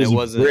phone, and it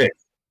wasn't. Brick.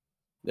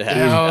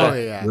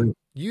 Yeah.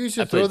 You used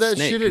to throw that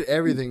shit at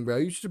everything, bro.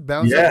 You used to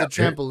bounce off the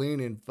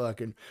trampoline and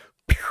fucking.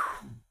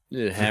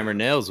 You did hammer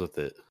nails with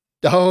it.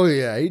 Oh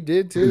yeah, he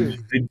did too.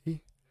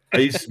 I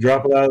used to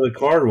drop it out of the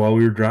car while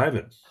we were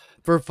driving.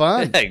 For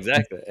fun. Yeah,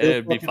 exactly. And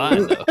it'd be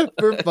fine though.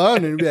 For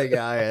fun. And be like,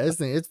 oh yeah, this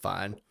thing, it's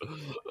fine.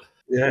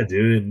 Yeah,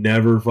 dude, it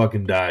never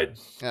fucking died.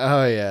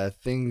 Oh yeah,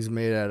 things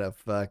made out of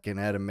fucking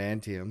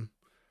adamantium.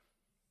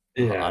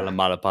 Yeah,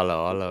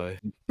 Well,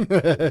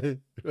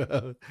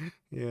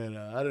 you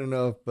know, I don't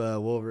know if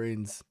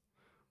Wolverine's.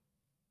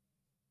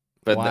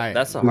 But Why?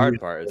 that's the hard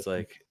part.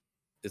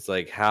 It's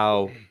like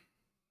how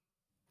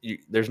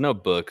there's no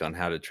book on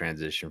how to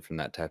transition from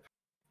that type of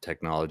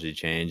technology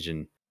change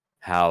and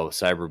how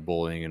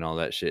cyberbullying and all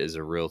that shit is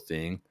a real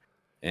thing.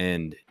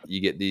 And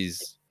you get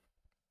these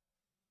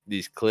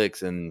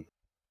clicks and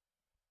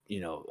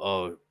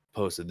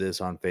posted this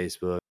on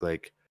Facebook.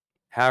 Like,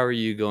 how are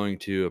you going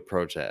to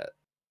approach that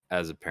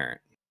as a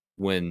parent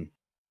when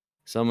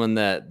someone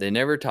that they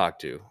never talk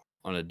to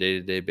on a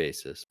day-to-day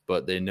basis,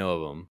 but they know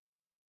of them,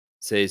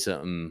 say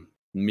something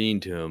mean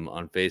to him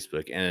on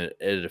Facebook and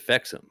it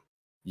affects him?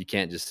 You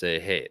can't just say,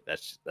 "Hey,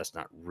 that's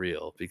not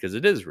real," because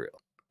it is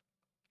real.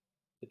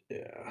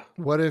 yeah.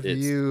 What if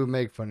you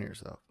make fun of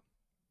yourself?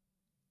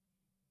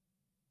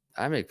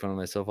 I make fun of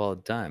myself all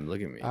the time.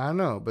 Look at me. I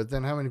know, but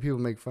then how many people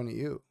make fun of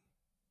you?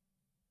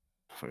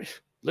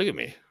 Look at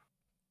me.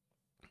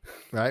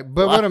 Right?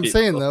 But what I'm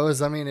saying though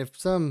is, I mean, if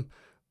some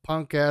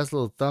punk ass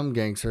little thumb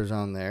gangster's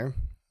on there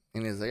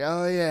and he's like,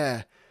 oh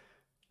yeah,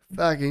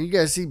 fucking, you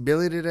guys see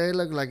Billy today?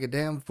 Look like a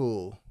damn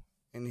fool.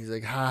 And he's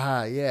like, ha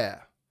ha, yeah.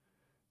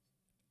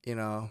 You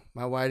know,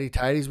 my whitey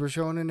tighties were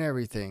showing and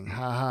everything.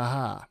 Ha ha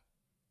ha.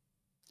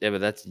 Yeah,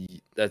 but that's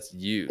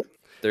you.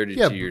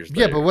 32 years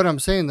later. Yeah, but what I'm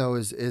saying though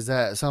is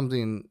that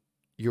something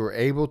you were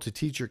able to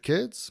teach your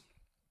kids?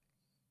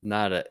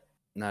 Not a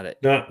No, they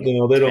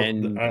they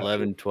don't. 10,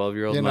 11,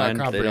 12-year-old mind.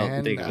 They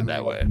don't think of it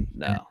that way.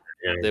 No.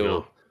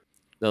 Yeah,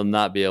 They'll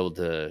not be able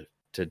to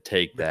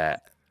take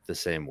that the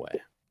same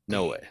way.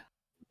 No way.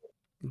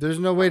 There's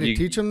no way to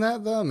teach them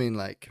that though? I mean,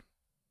 like,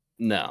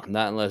 no,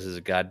 not unless it's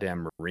a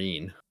goddamn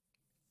Marine.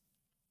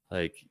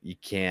 Like, you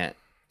can't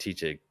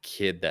teach a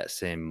kid that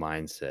same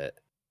mindset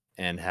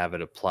and have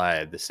it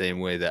applied the same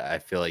way that I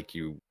feel like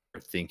you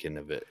are thinking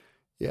of it.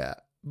 Yeah.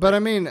 But I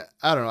mean,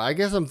 I don't know. I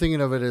guess I'm thinking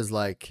of it as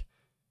like,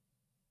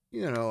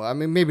 you know, I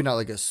mean, maybe not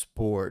like a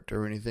sport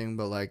or anything,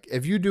 but like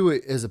if you do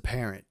it as a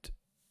parent,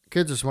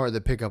 kids are smart. They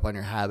pick up on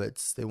your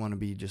habits. They want to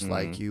be just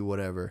like you,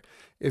 whatever.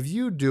 If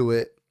you do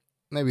it,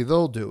 maybe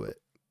they'll do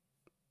it,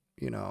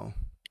 you know,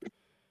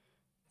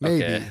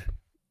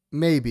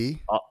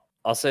 maybe.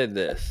 I'll say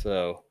this.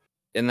 So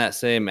in that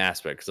same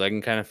aspect, because I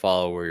can kind of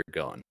follow where you're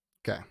going.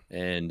 Okay.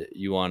 And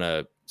you want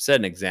to set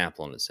an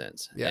example in a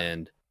sense. Yeah.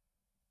 And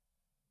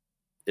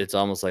it's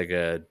almost like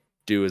a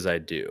do as I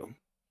do.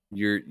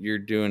 You're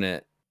doing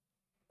it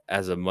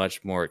as a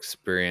much more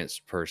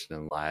experienced person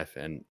in life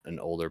and an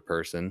older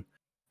person,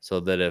 so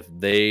that if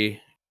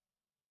they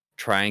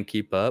try and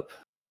keep up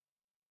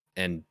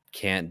and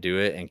can't do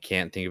it and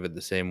can't think of it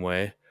the same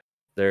way,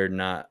 they're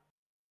not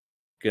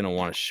going to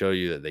want to show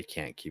you that they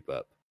can't keep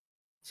up.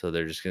 So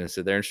they're just going to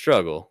sit there and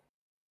struggle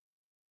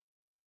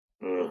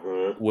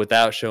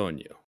without showing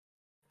you,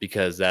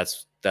 because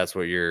that's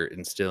what you're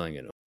instilling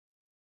in them.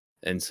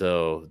 And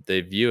so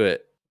they view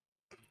it,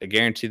 I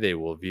guarantee they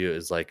will view it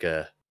as like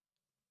a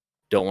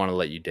don't want to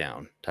let you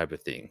down type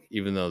of thing,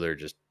 even though they're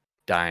just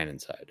dying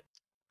inside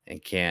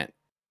and can't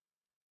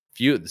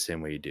view it the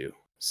same way you do.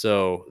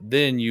 So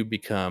then you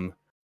become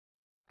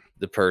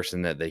the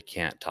person that they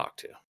can't talk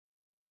to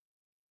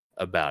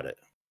about it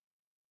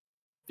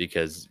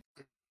because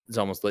it's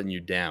almost letting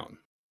you down.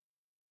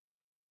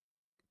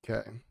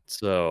 Okay.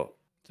 So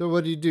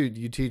what do? Do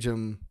you teach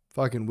them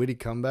fucking witty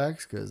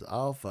comebacks? Because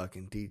I'll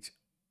fucking teach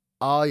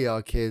all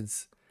y'all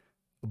kids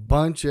a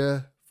bunch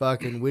of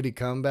fucking witty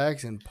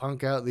comebacks and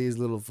punk out these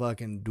little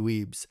fucking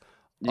dweebs.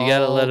 You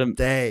gotta let them.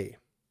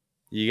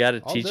 You gotta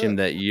teach them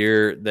that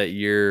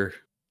you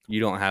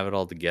don't have it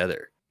all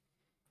together.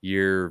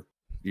 You're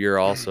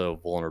also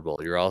vulnerable.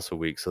 You're also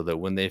weak, so that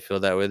when they feel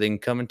that way, they can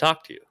come and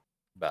talk to you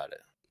about it.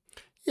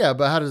 Yeah,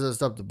 but how does that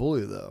stop the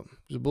bully though?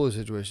 The bully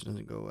situation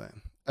doesn't go away.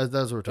 That's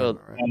what we're talking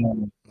about,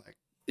 right? Like,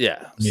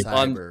 yeah,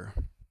 cyber.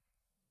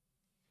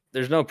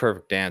 There's no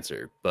perfect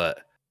answer, but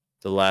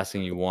the last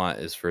thing you want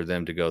is for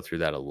them to go through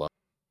that alone.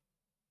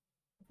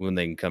 When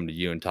they can come to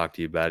you and talk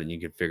to you about it, and you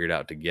can figure it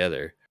out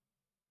together.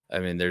 I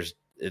mean,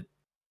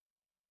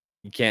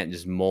 you can't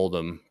just mold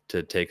them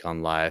to take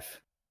on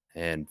life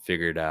and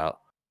figure it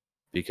out,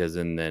 because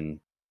then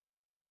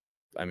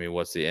I mean,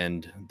 what's the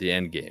end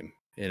game?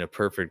 In a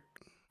perfect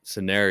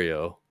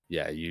scenario,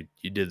 yeah, you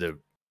did the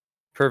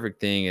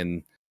perfect thing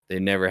and they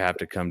never have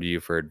to come to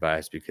you for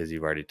advice because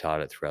you've already taught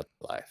it throughout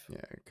life.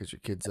 Yeah, because your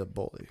kid's a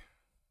bully.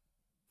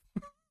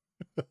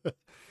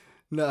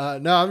 No,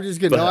 I'm just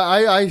kidding. No,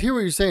 I hear what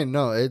you're saying.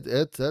 No,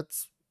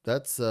 that's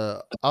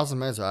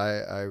awesome answer.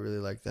 I really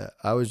like that.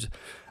 I was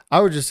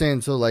just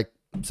saying, so like,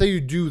 say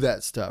you do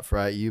that stuff,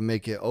 right? You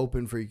make it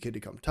open for your kid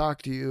to come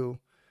talk to you,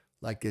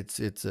 like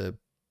it's a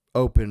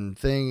open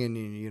thing, and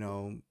you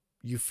know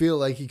you feel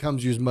like he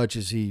comes to you as much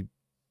as I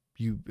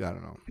don't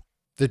know,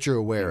 that you're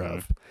aware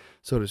of,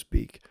 so to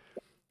speak.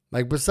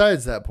 Like,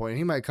 besides that point,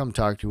 he might come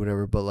talk to you,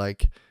 whatever, but,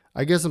 like,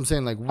 I guess I'm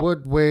saying, like,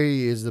 what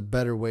way is the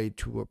better way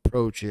to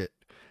approach it?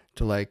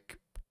 To, like,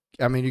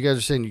 I mean, you guys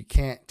are saying you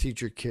can't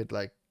teach your kid,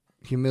 like,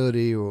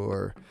 humility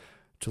or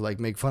to, like,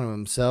 make fun of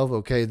himself.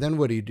 Okay, then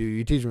what do?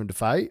 You teach him to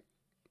fight?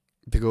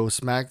 To go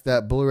smack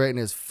that bully right in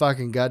his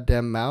fucking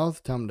goddamn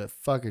mouth? Tell him to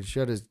fucking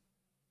shut his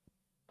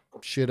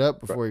shit up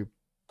before he...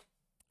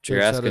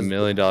 You're asking $1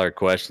 million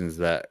questions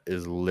that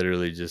is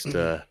literally just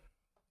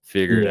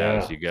figure it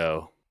out as you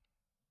go.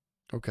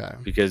 Okay.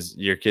 Because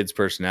your kid's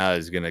personality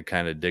is going to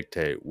kind of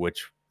dictate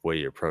which way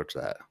you approach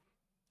that.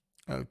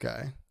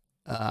 Okay.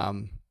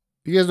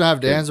 You guys don't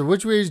have to answer.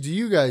 Which ways do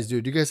you guys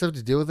do? Do you guys have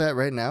to deal with that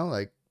right now?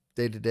 Like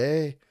day to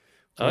day?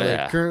 Oh,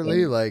 yeah.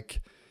 Currently,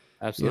 like...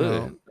 Absolutely. You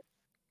know,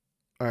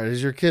 all right.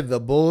 Is your kid the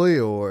bully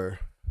or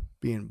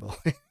being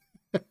bullied?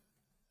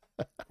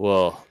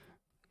 Well,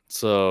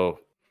 so,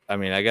 I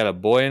mean, I got a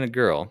boy and a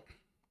girl.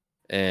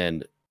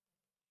 And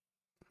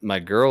my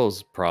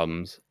girl's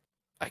problems...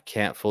 I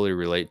can't fully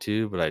relate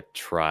to, but I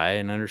try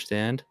and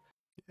understand.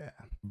 Yeah.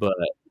 But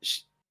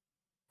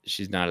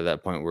she's not at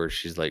that point where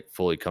she's like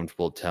fully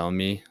comfortable telling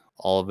me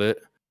all of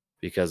it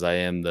because I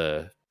am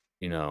the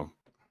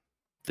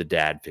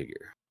dad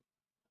figure.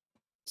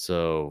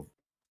 So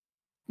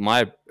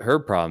her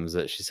problems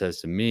that she says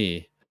to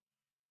me,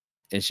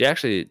 and she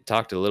actually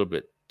talked a little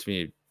bit to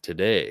me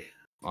today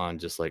on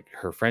just like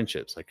her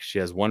friendships. Like she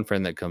has one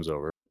friend that comes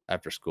over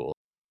after school,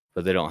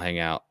 but they don't hang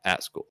out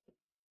at school.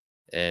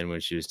 And when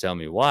she was telling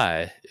me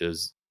why, it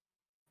was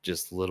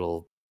just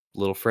little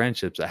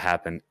friendships that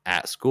happen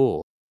at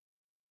school.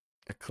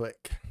 A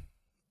click.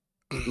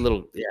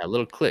 Little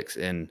clicks.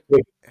 And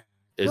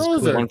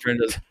girls are one friend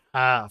is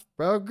tough,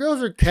 bro.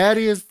 Girls are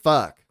catty as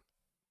fuck.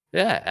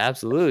 Yeah,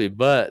 absolutely.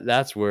 But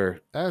that's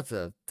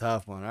a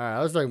tough one. All right,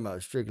 I was talking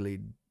about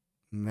strictly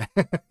your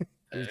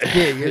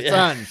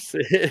son.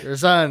 Your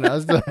son. I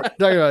was talking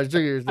about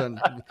strictly your son.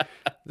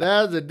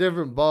 That's a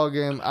different ball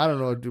game. I don't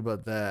know what to do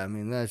about that. I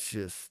mean, that's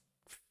just...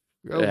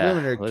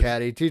 women are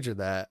catty. Teach her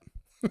that.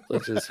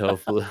 Let's just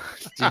hopefully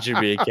teach her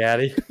to be a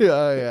catty.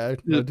 Oh yeah.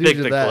 No, pick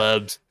the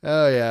clubs.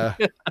 Oh yeah.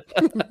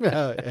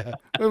 Oh yeah.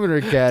 Women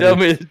are catty. Tell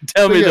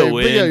me the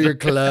win. Pick out your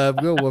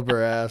club. Go whoop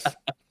her ass.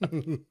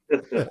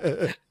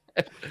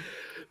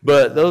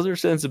 But those are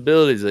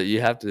sensibilities that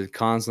you have to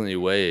constantly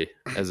weigh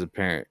as a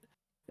parent,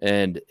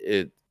 and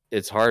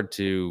it's hard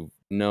to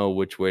know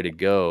which way to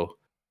go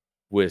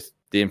with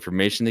the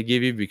information they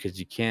give you because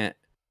you can't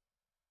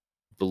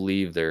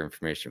believe their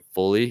information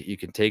fully. You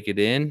can take it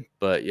in,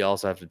 but you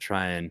also have to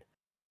try and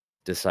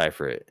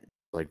decipher it,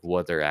 like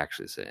what they're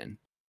actually saying.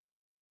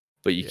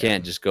 But you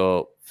can't just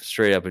go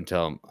straight up and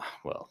tell them,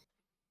 well,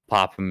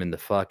 pop him in the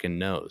fucking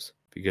nose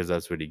because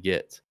that's what he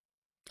gets.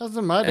 That's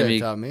what my dad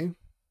taught me.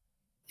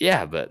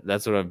 Yeah, but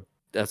that's what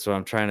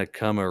I'm trying to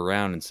come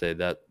around and say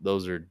that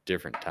those are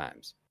different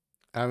times.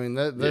 I mean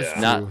that's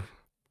true.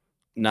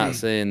 Not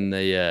saying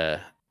the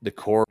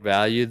core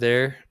value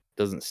there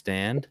doesn't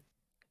stand,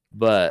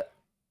 but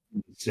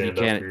stand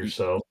up for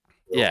yourself.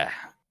 Yeah.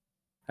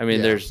 I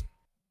mean,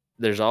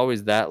 there's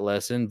always that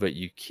lesson, but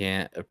you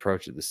can't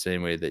approach it the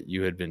same way that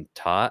you had been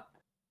taught,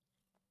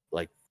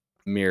 like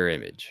mirror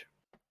image.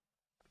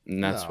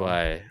 And that's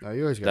why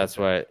that's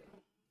why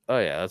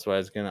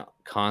it's gonna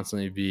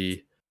constantly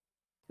be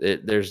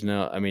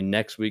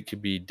next week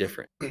could be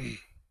different.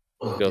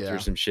 Go through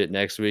some shit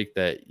next week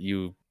that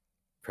you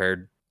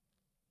prepared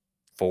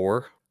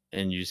for,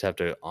 and you just have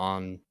to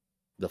on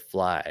the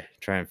fly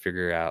try and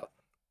figure out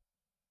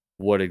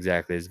what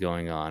exactly is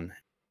going on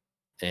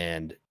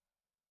and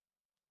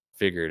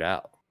figure it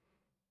out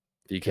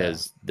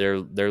because they're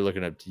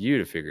looking up to you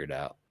to figure it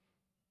out.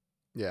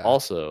 Yeah.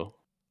 Also,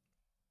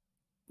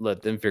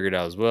 let them figure it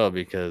out as well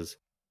because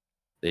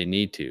they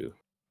need to in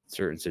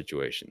certain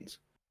situations.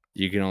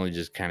 You can only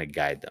just kind of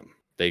guide them.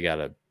 They got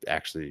to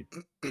actually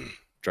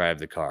drive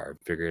the car,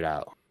 figure it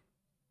out.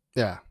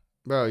 Yeah.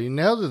 Bro, you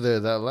nailed it there.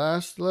 That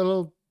last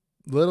little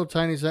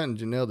tiny sentence,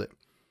 you nailed it.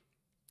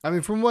 I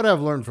mean, from what I've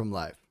learned from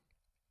life.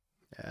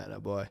 Yeah,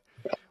 that boy.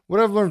 What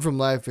I've learned from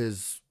life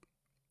is,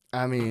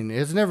 I mean,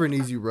 it's never an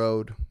easy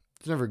road.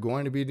 It's never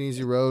going to be an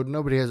easy road.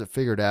 Nobody has it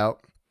figured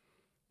out.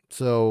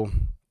 So,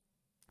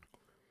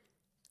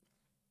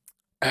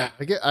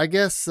 I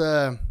guess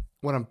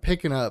what I'm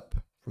picking up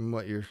from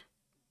what you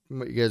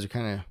guys are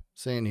kind of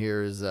saying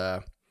here is,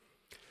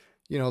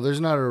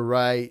 there's not a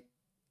right,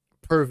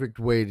 perfect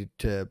way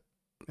to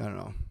I don't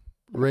know,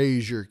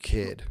 raise your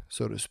kid,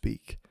 so to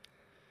speak.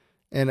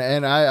 And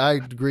I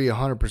agree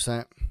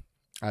 100%.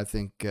 I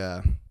think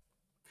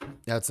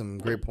that's some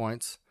great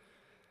points.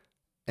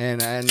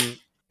 And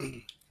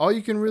all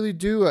you can really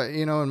do,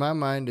 in my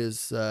mind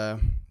is,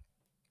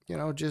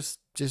 just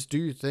do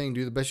your thing,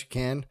 do the best you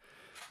can.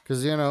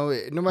 Because,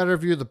 no matter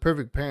if you're the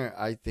perfect parent,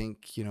 I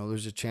think,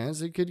 there's a chance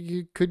that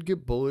you could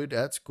get bullied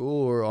at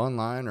school or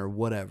online or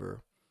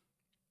whatever.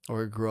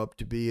 Or grow up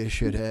to be a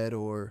shithead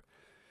or,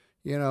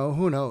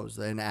 who knows,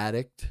 an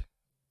addict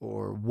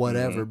or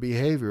whatever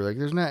behavior. Like,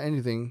 there's not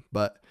anything,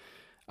 but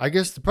I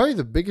guess probably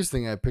the biggest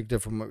thing I picked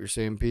up from what you're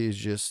saying, P, is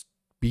just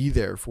be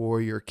there for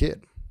your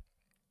kid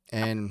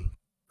and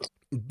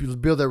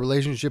build that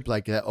relationship,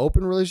 like that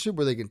open relationship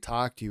where they can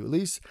talk to you. At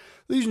least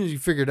you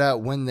figured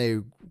out when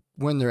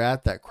they're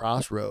at that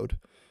crossroad,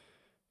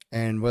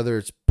 and whether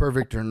it's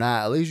perfect or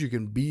not, at least you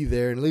can be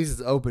there, and at least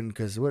it's open,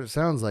 because what it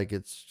sounds like,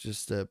 it's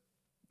just a,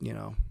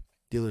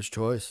 dealer's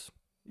choice.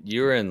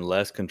 You're in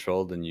less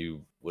control than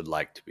you would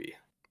like to be.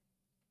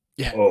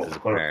 Yeah. Oh, As a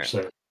parent.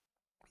 100%.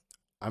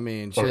 I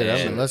mean, shit,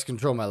 I'm in less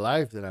control of my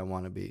life than I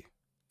want to be.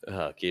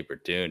 Keep her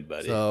tuned,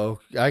 buddy. So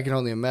I can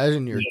only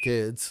imagine your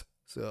kids.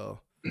 So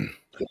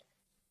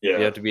Yeah.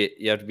 You have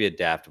to be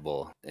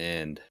adaptable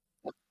and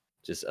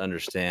just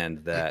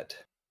understand that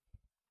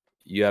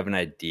you have an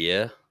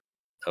idea.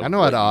 I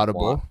know how to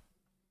audible.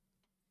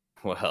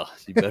 Well,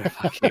 you better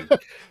fucking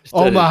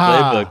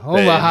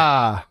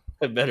Omaha.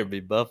 It better be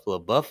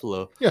Buffalo,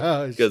 Oh,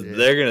 because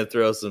they're gonna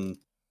throw some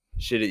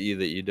shit at you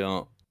that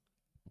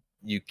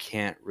you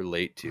can't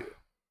relate to,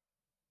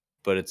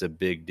 but it's a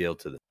big deal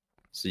to them.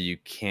 So you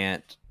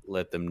can't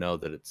let them know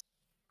that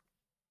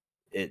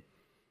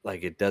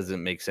it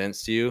doesn't make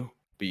sense to you,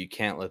 but you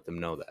can't let them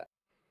know that.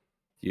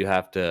 You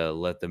have to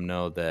let them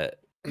know that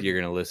you're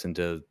gonna listen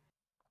to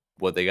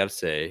what they got to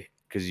say,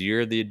 because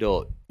you're the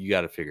adult. You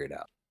got to figure it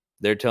out.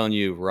 They're telling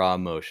you raw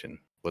emotion,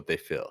 what they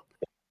feel.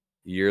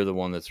 You're the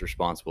one that's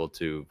responsible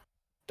to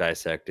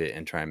dissect it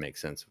and try and make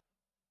sense of it.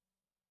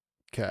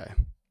 Okay.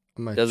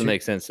 It doesn't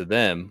make sense to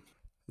them.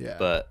 Yeah.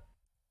 But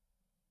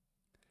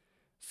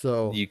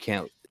so you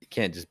can't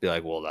just be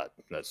like, well,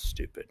 that's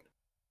stupid.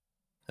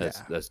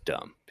 That's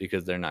dumb,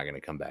 because they're not going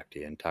to come back to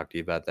you and talk to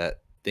you about that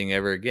thing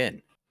ever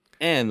again.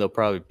 And they'll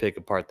probably pick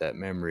apart that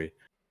memory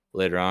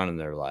later on in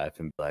their life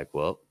and be like,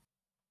 well,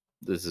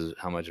 this is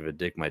how much of a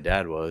dick my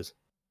dad was.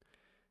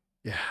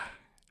 Yeah.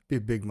 Be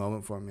a big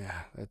moment for him.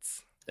 Yeah.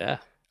 That's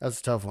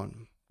a tough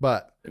one.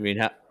 But I mean,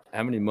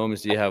 how many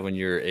moments do you have when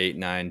you're 8,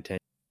 9, 10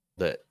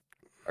 that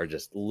are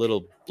just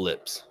little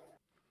blips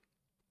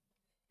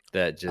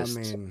that just...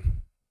 I mean,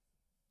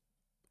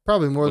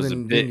 probably more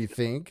than you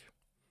think.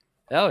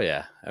 Oh,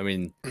 yeah. I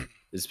mean,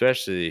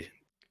 especially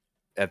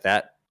at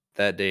that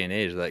day and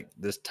age, like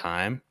this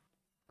time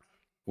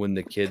when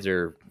the kids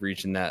are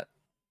reaching that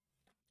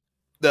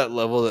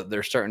level that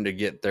they're starting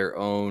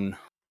to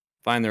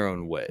find their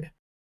own way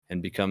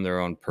and become their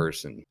own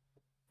person.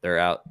 They're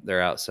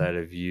outside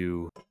of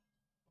you.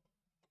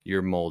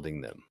 You're molding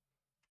them.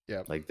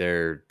 Yeah. Like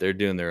they're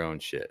doing their own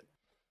shit.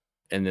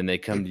 And then they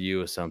come to you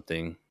with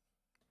something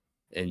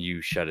and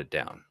you shut it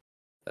down.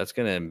 That's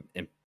going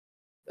to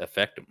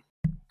affect them.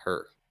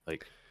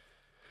 Like,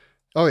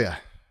 oh yeah,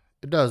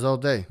 it does all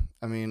day.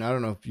 I mean, I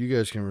don't know if you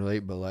guys can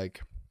relate, but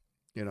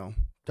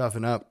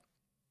toughen up.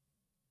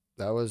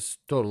 That was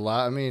total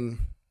lot. I mean,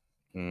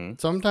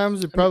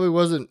 sometimes it probably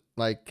wasn't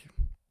like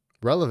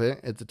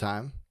relevant at the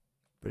time,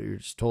 but you're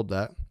just told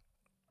that.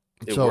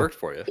 It worked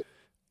for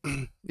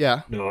you.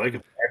 Yeah. No, I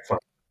can backfire.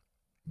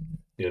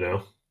 You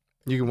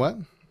can what?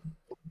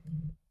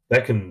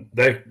 That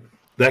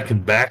can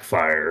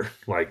backfire,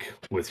 like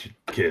with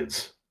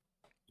kids.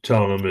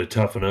 Telling them to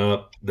toughen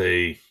up,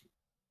 they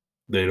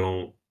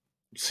don't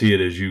see it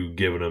as you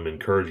giving them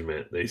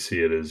encouragement. They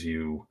see it as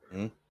you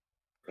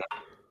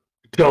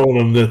telling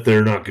them that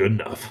they're not good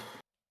enough.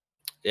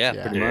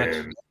 Yeah, pretty much.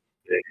 And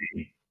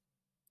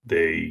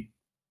they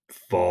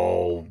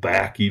fall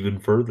back even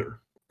further.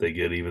 They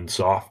get even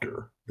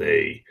softer.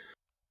 They,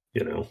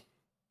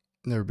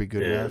 never be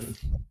good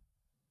enough.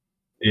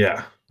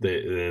 Yeah,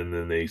 and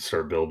then they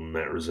start building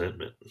that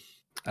resentment.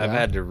 I've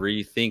had to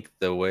rethink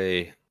the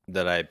way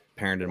that I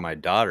parented my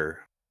daughter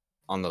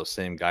on those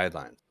same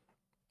guidelines,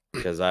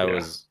 because I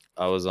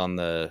was on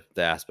the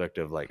aspect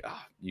of like,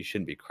 oh, you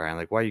shouldn't be crying.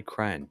 Like, why are you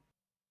crying?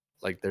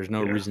 Like, there's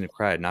no reason to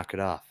cry. Knock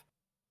it off.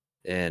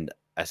 And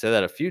I said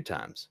that a few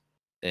times,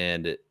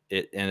 and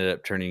it ended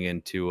up turning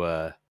into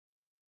a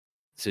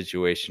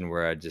situation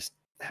where I just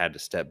had to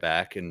step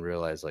back and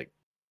realize, like,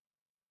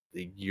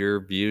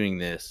 you're viewing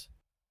this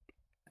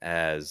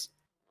as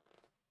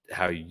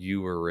how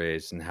you were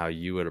raised and how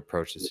you would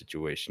approach the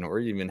situation, or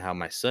even how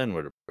my son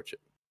would approach it.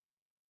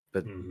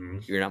 But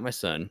you're not my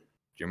son,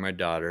 you're my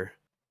daughter.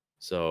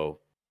 So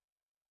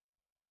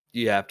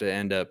you have to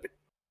end up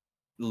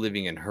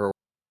living in her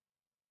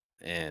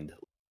and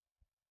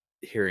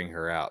hearing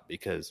her out,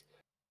 because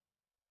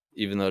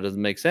even though it doesn't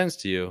make sense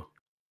to you,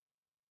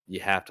 you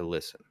have to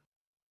listen,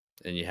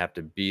 and you have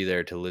to be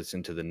there to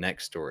listen to the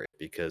next story,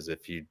 because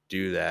if you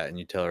do that and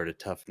you tell her to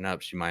toughen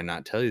up, she might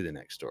not tell you the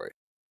next story,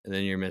 and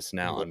then you're missing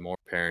out on more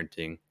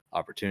parenting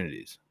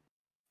opportunities.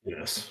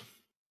 Yes.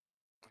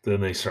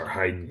 Then they start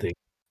hiding things.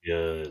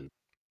 Yeah.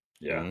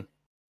 Yeah,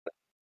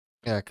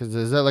 because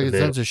is that like a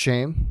sense of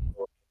shame?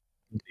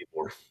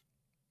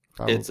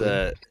 It's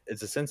a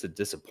sense of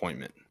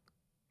disappointment.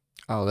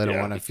 Oh, they don't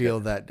want to feel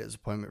that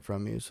disappointment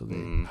from you, so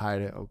they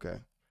hide it. Okay.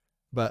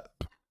 But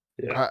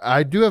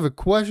I do have a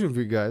question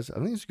for you guys. I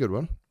think it's a good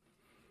one.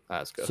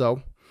 That's good.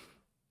 So,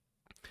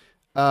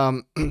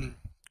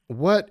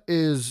 what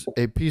is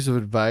a piece of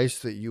advice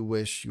that you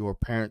wish your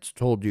parents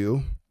told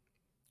you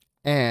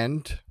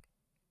And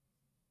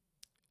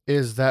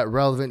is that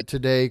relevant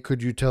today?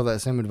 Could you tell that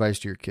same advice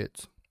to your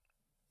kids?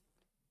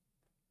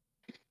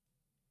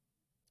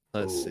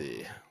 Let's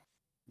see.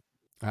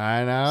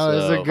 I know,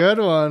 it's a good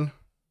one.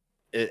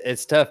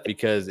 It's tough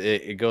because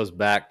it goes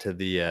back to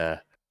the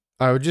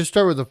I would just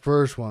start with the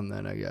first one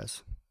then, I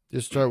guess.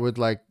 Just start with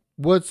like,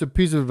 what's a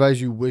piece of advice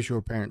you wish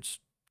your parents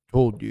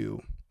told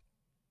you?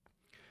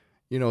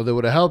 You know, that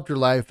would have helped your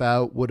life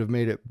out, would have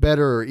made it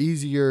better or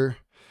easier,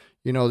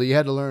 you know, that you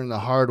had to learn the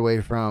hard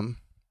way from,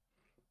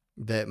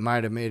 that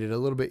might have made it a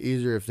little bit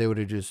easier if they would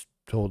have just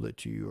told it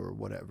to you or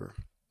whatever.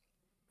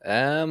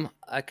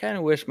 I kind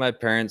of wish my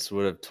parents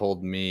would have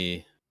told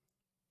me,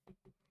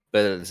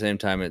 but at the same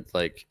time, it's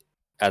like,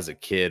 as a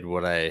kid,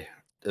 would I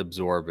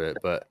absorb it?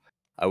 But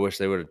I wish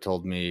they would have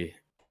told me,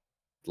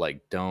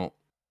 like, don't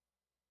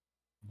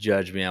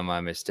judge me on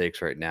my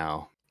mistakes right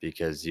now,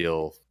 because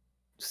you'll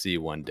see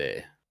one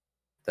day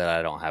that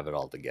I don't have it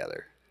all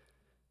together.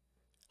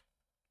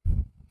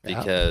 Yeah.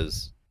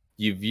 Because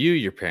you view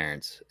your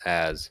parents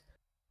as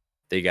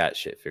they got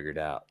shit figured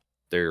out.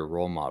 They're your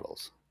role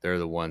models. They're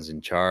the ones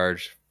in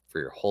charge for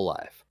your whole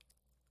life.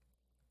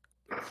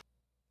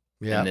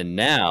 Yeah. And then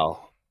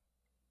now,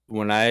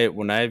 when I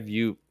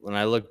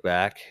look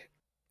back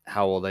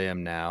how old I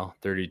am now,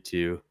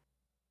 32,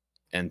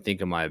 and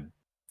think of my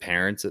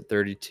parents at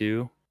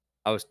 32,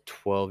 I was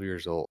 12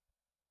 years old.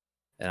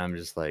 And I'm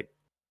just like,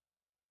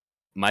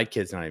 my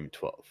kid's not even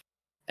 12.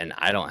 And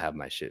I don't have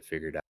my shit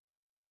figured out.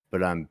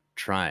 But I'm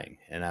trying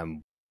and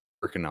I'm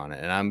working on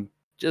it. And I'm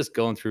just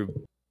going through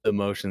the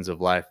motions of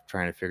life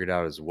trying to figure it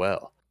out as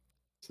well.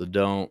 So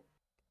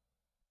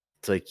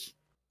it's like,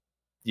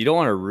 you don't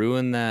want to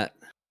ruin that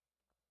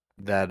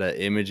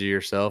image of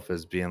yourself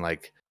as being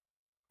like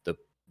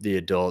the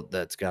adult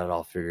that's got it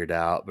all figured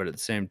out. But at the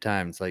same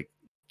time, it's like,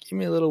 give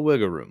me a little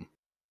wiggle room.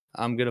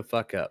 I'm going to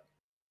fuck up.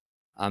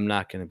 I'm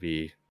not going to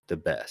be the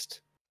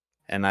best.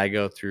 And I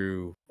go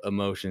through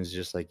emotions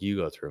just like you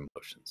go through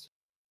emotions.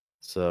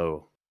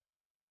 So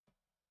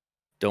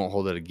don't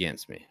hold it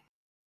against me.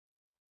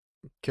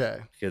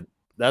 Okay. Because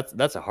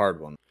that's a hard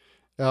one.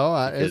 Oh,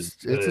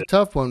 it's a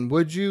tough one.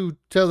 Would you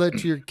tell that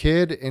to your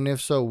kid? And if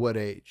so, what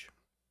age?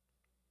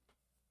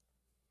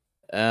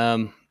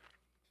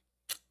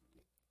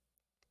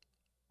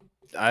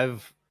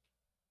 I've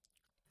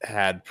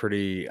had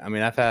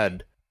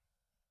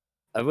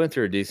I went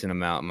through a decent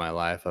amount in my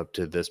life up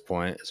to this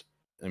point.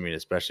 I mean,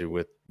 especially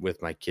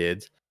with my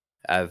kids.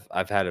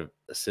 I've had a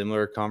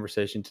similar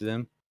conversation to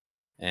them,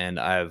 and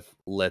I've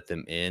let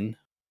them in,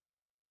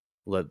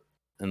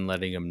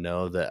 letting them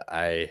know that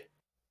I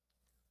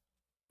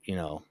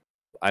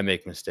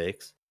make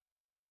mistakes.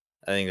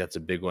 I think that's a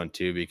big one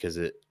too, because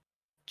it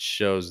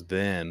shows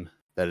them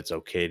that it's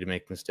okay to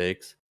make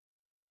mistakes,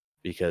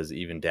 because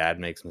even dad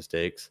makes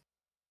mistakes.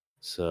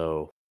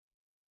 So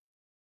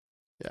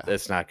Yeah,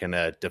 that's not going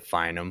to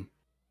define them,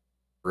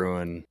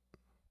 ruin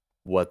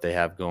what they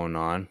have going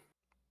on.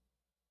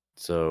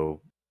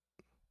 So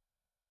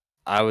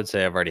I would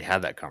say I've already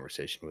had that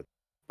conversation with them,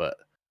 but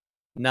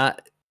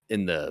not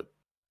in the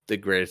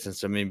greatest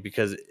sense. I mean,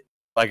 because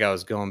like I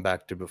was going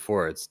back to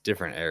before, it's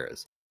different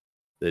eras.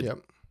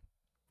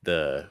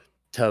 The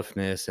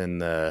toughness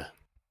and the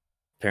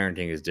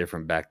parenting is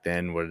different back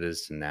then what it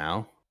is to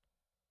now.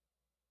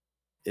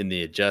 In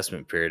the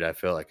adjustment period, I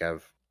feel like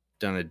I've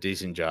done a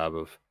decent job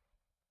of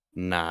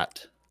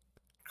not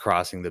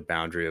crossing the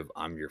boundary of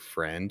I'm your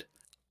friend.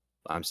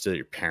 I'm still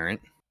your parent.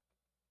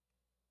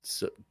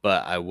 So,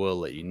 but I will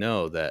let you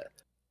know that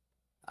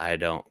I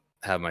don't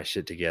have my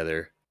shit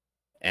together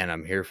and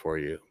I'm here for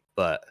you,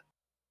 but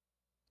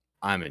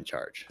I'm in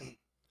charge.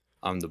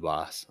 I'm the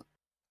boss.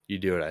 You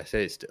do what I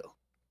say still.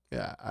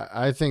 Yeah,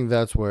 I think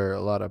that's where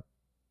a lot of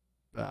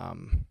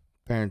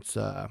parents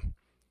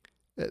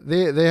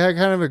they have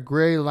kind of a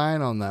gray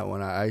line on that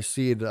one. I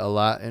see it a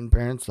lot in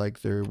parents,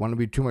 like they want to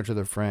be too much of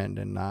their friend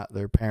and not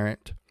their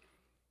parent.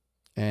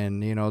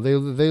 And you know, they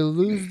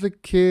lose the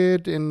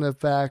kid in the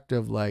fact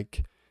of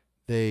like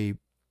they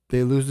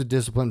lose the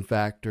discipline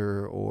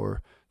factor,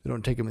 or they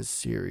don't take him as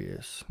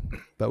serious.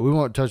 But we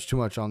won't touch too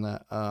much on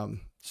that.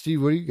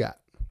 Steve, what do you got?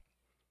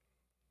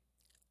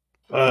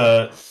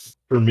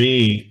 For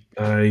me,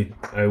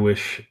 I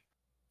wish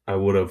I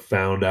would have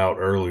found out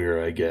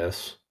earlier, I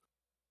guess,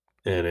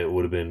 and it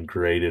would have been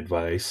great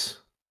advice,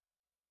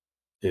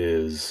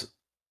 is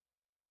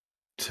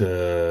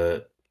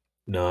to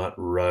not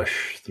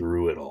rush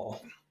through it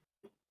all.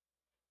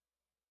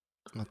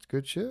 That's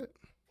good shit.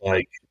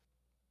 Like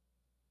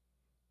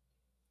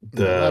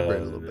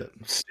elaborate a little bit.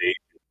 Stage.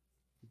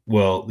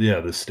 Well, yeah,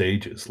 the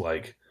stages.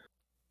 Like,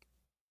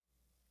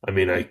 I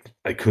mean,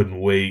 I couldn't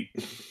wait.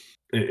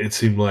 It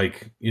seemed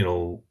like,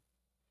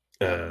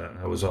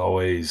 I was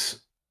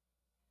always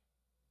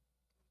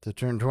to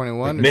turn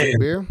 21 like, to drink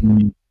beer.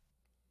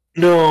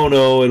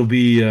 No, it'll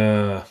be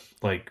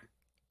like,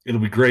 it'll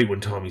be great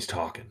when Tommy's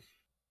talking.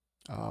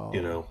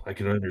 Oh, I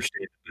can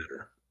understand it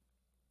better.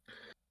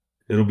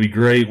 It'll be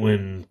great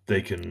when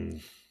they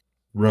can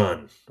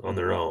run on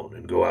their own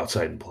and go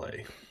outside and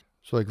play.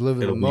 so like live in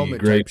the It'll be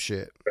moment great. type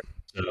shit.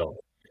 So,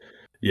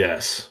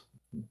 Yes,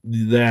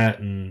 that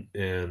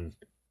and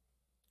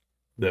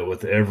that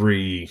with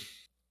every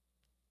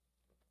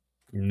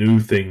new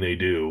thing they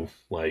do,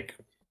 like,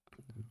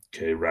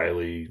 okay,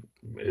 Riley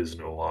is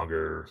no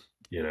longer,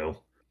 in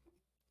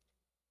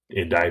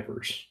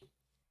diapers.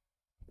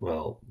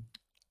 Well,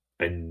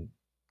 and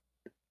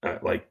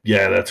like,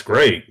 yeah, that's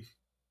great,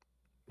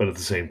 but at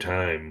the same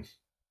time,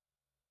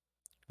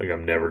 like,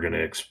 I'm never going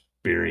to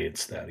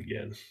experience that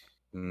again.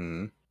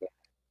 Mm-hmm.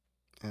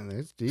 And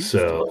it's deep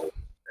So stuff.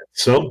 at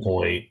some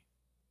point,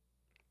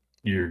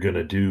 you're going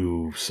to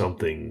do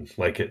something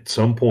like at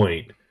some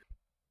point,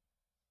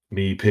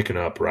 me picking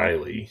up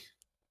Riley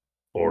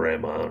or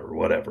Emma or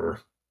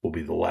whatever will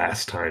be the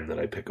last time that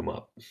I pick them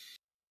up.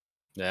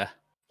 Yeah,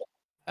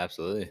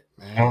 absolutely.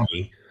 Man.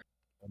 I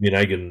mean,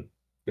 I get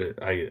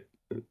a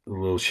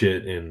little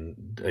shit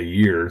in a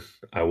year,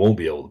 I won't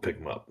be able to pick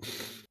them up.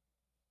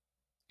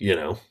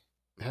 Yeah,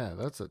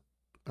 that's a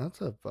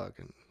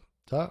fucking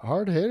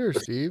hard hitter,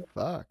 Steve.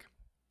 Fuck.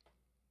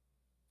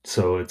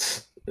 So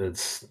it's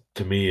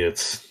to me,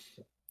 it's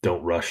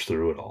don't rush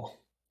through it all.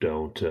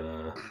 Don't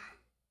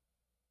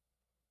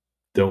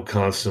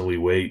constantly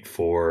wait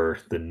for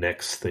the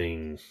next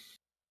thing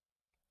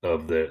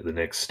of the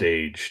next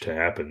stage to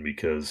happen,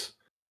 because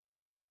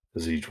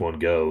as each one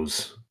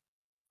goes,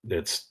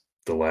 it's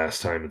the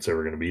last time it's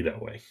ever going to be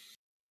that way.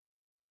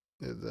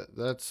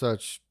 That's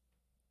such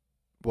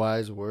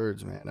wise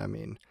words, man. I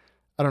mean,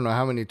 I don't know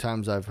how many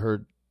times I've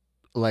heard,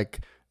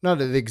 like, not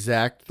the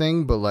exact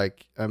thing, but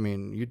like, I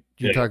mean, you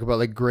Yeah, talk about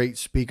like great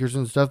speakers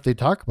and stuff. They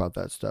talk about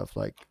that stuff,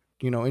 like,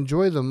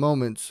 enjoy the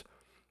moments.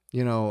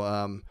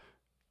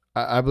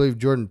 I believe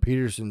Jordan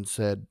Peterson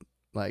said,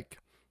 like,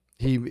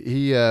 he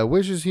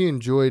wishes he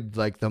enjoyed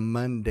like the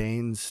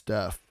mundane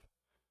stuff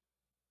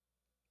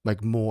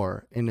like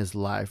more in his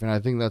life, and I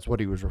think that's what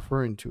he was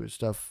referring to, is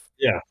stuff,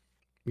 yeah,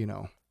 you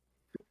know,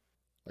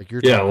 like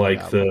you're yeah. talking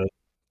Like about.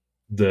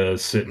 the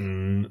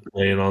sitting,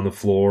 laying on the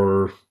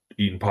floor,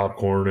 eating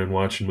popcorn and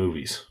watching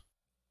movies.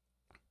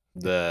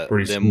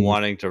 Pretty Them soon,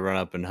 wanting to run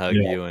up and hug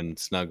yeah, you and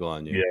snuggle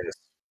on you. yes,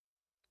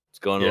 It's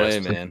going yes.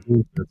 away, Pretty man.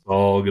 soon, it's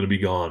all gonna be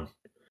gone.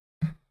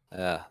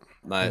 Yeah.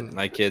 And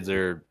My kids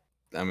are,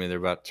 I mean, they're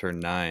about to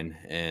turn 9,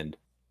 and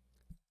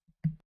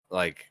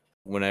like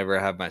whenever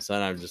I have my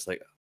son, I'm just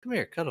like, come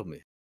here, cuddle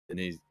me. And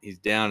he's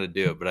down to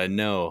do it, but I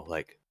know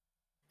like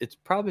it's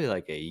probably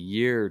like a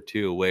year or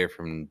two away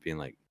from being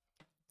like,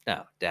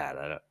 no, Dad,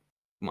 I don't,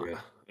 come on, Yeah,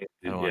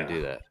 I don't want to yeah.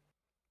 do that.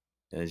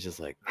 And it's just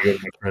like, I go to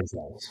my friend's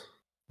house.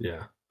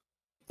 Yeah,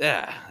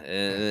 yeah,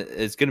 and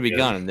it's gonna be yeah,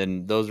 gone. And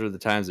then those are the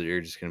times that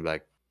you're just gonna be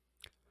like,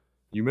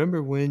 you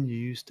remember when you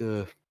used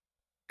to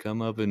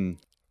come up and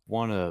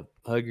want to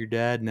hug your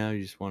dad? Now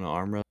you just want to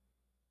arm wrestle.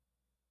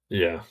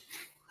 yeah.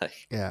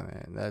 Like, yeah,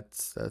 man,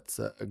 that's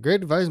a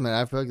great advice, man.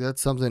 I feel like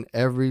that's something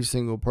every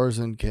single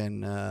person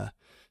can,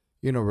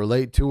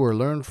 relate to or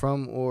learn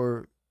from,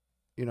 or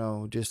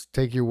just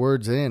take your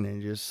words in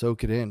and just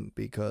soak it in,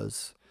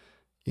 because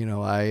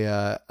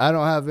I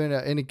don't have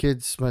any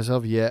kids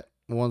myself yet.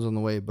 One's on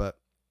the way, but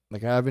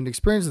like I haven't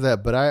experienced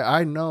that, but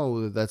I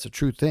know that that's a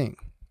true thing,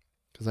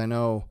 because I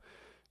know,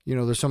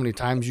 there's so many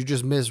times you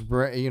just miss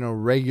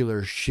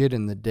regular shit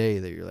in the day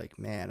that you're like,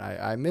 man,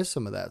 I miss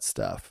some of that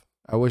stuff.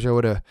 I wish I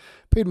would have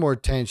paid more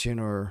attention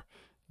or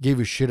gave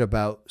a shit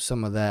about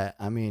some of that.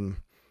 I mean,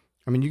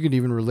 you could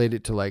even relate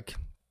it to like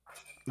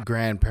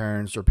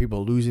grandparents or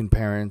people losing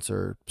parents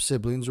or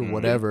siblings or mhm.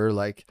 whatever.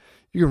 Like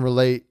you can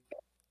relate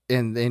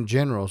in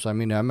general. So I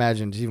mean, I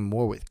imagine it's even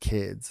more with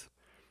kids,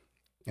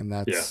 and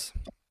Yeah. that's,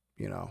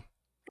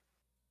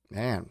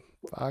 man,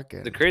 The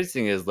fucking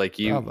crazy thing is like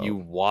you bravo.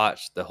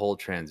 watch the whole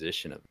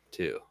transition of it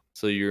too.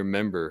 So you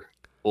remember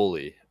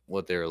fully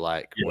what they were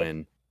like Yeah.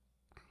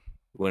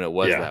 when it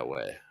was Yeah. that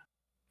way.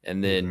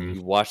 And then Mhm.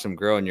 you watch them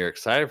grow and you're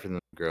excited for them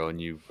to grow,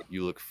 and you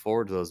look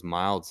forward to those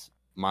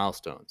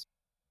milestones.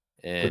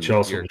 But And you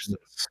also you're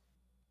miss.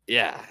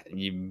 yeah,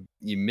 you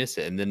miss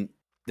it, and then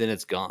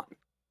it's gone.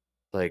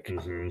 Like,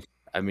 Mhm.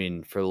 I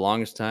mean, for the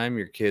longest time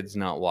your kid's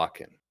not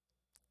walking.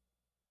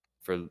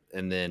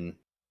 And then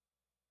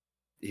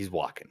he's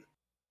walking.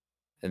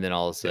 And then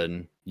all of a Yeah.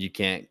 sudden you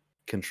can't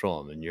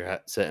control him, and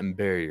you're setting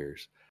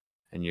barriers,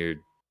 and you're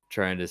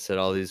trying to set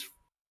all these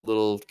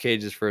little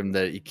cages for him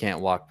that you can't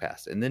walk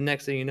past. And then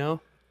next thing you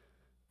know,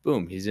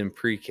 boom, he's in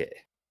pre-K.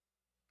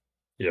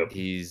 Yep.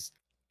 He's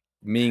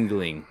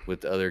mingling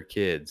with other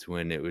kids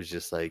when it was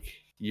just like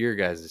your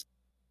guys'.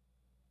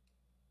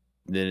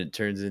 Then it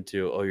turns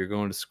into, oh, you're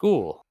going to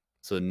school.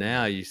 So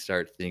now you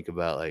start to think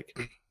about like,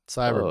 oh, so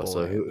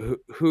Cyberbullying.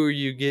 who are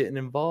you getting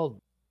involved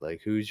with?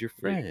 Like, who's your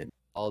Yeah. friend?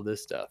 All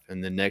this stuff.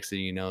 And the next thing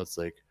you know, it's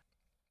like,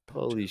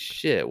 holy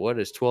shit, what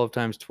is 12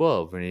 times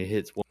 12? When he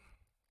hits one,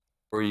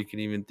 or you can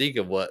even think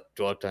of what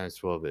 12 times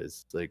 12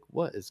 is. It's like,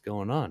 what is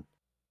going on?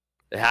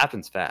 It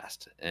happens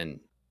fast.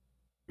 And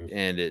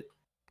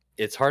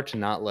it's hard to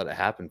not let it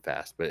happen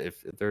fast. But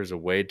if there's a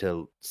way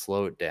to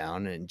slow it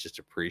down and just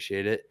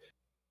appreciate it,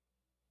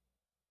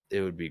 it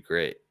would be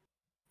great.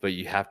 But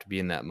you have to be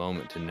in that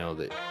moment to know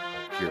that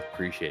you're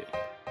appreciating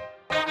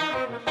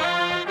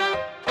it.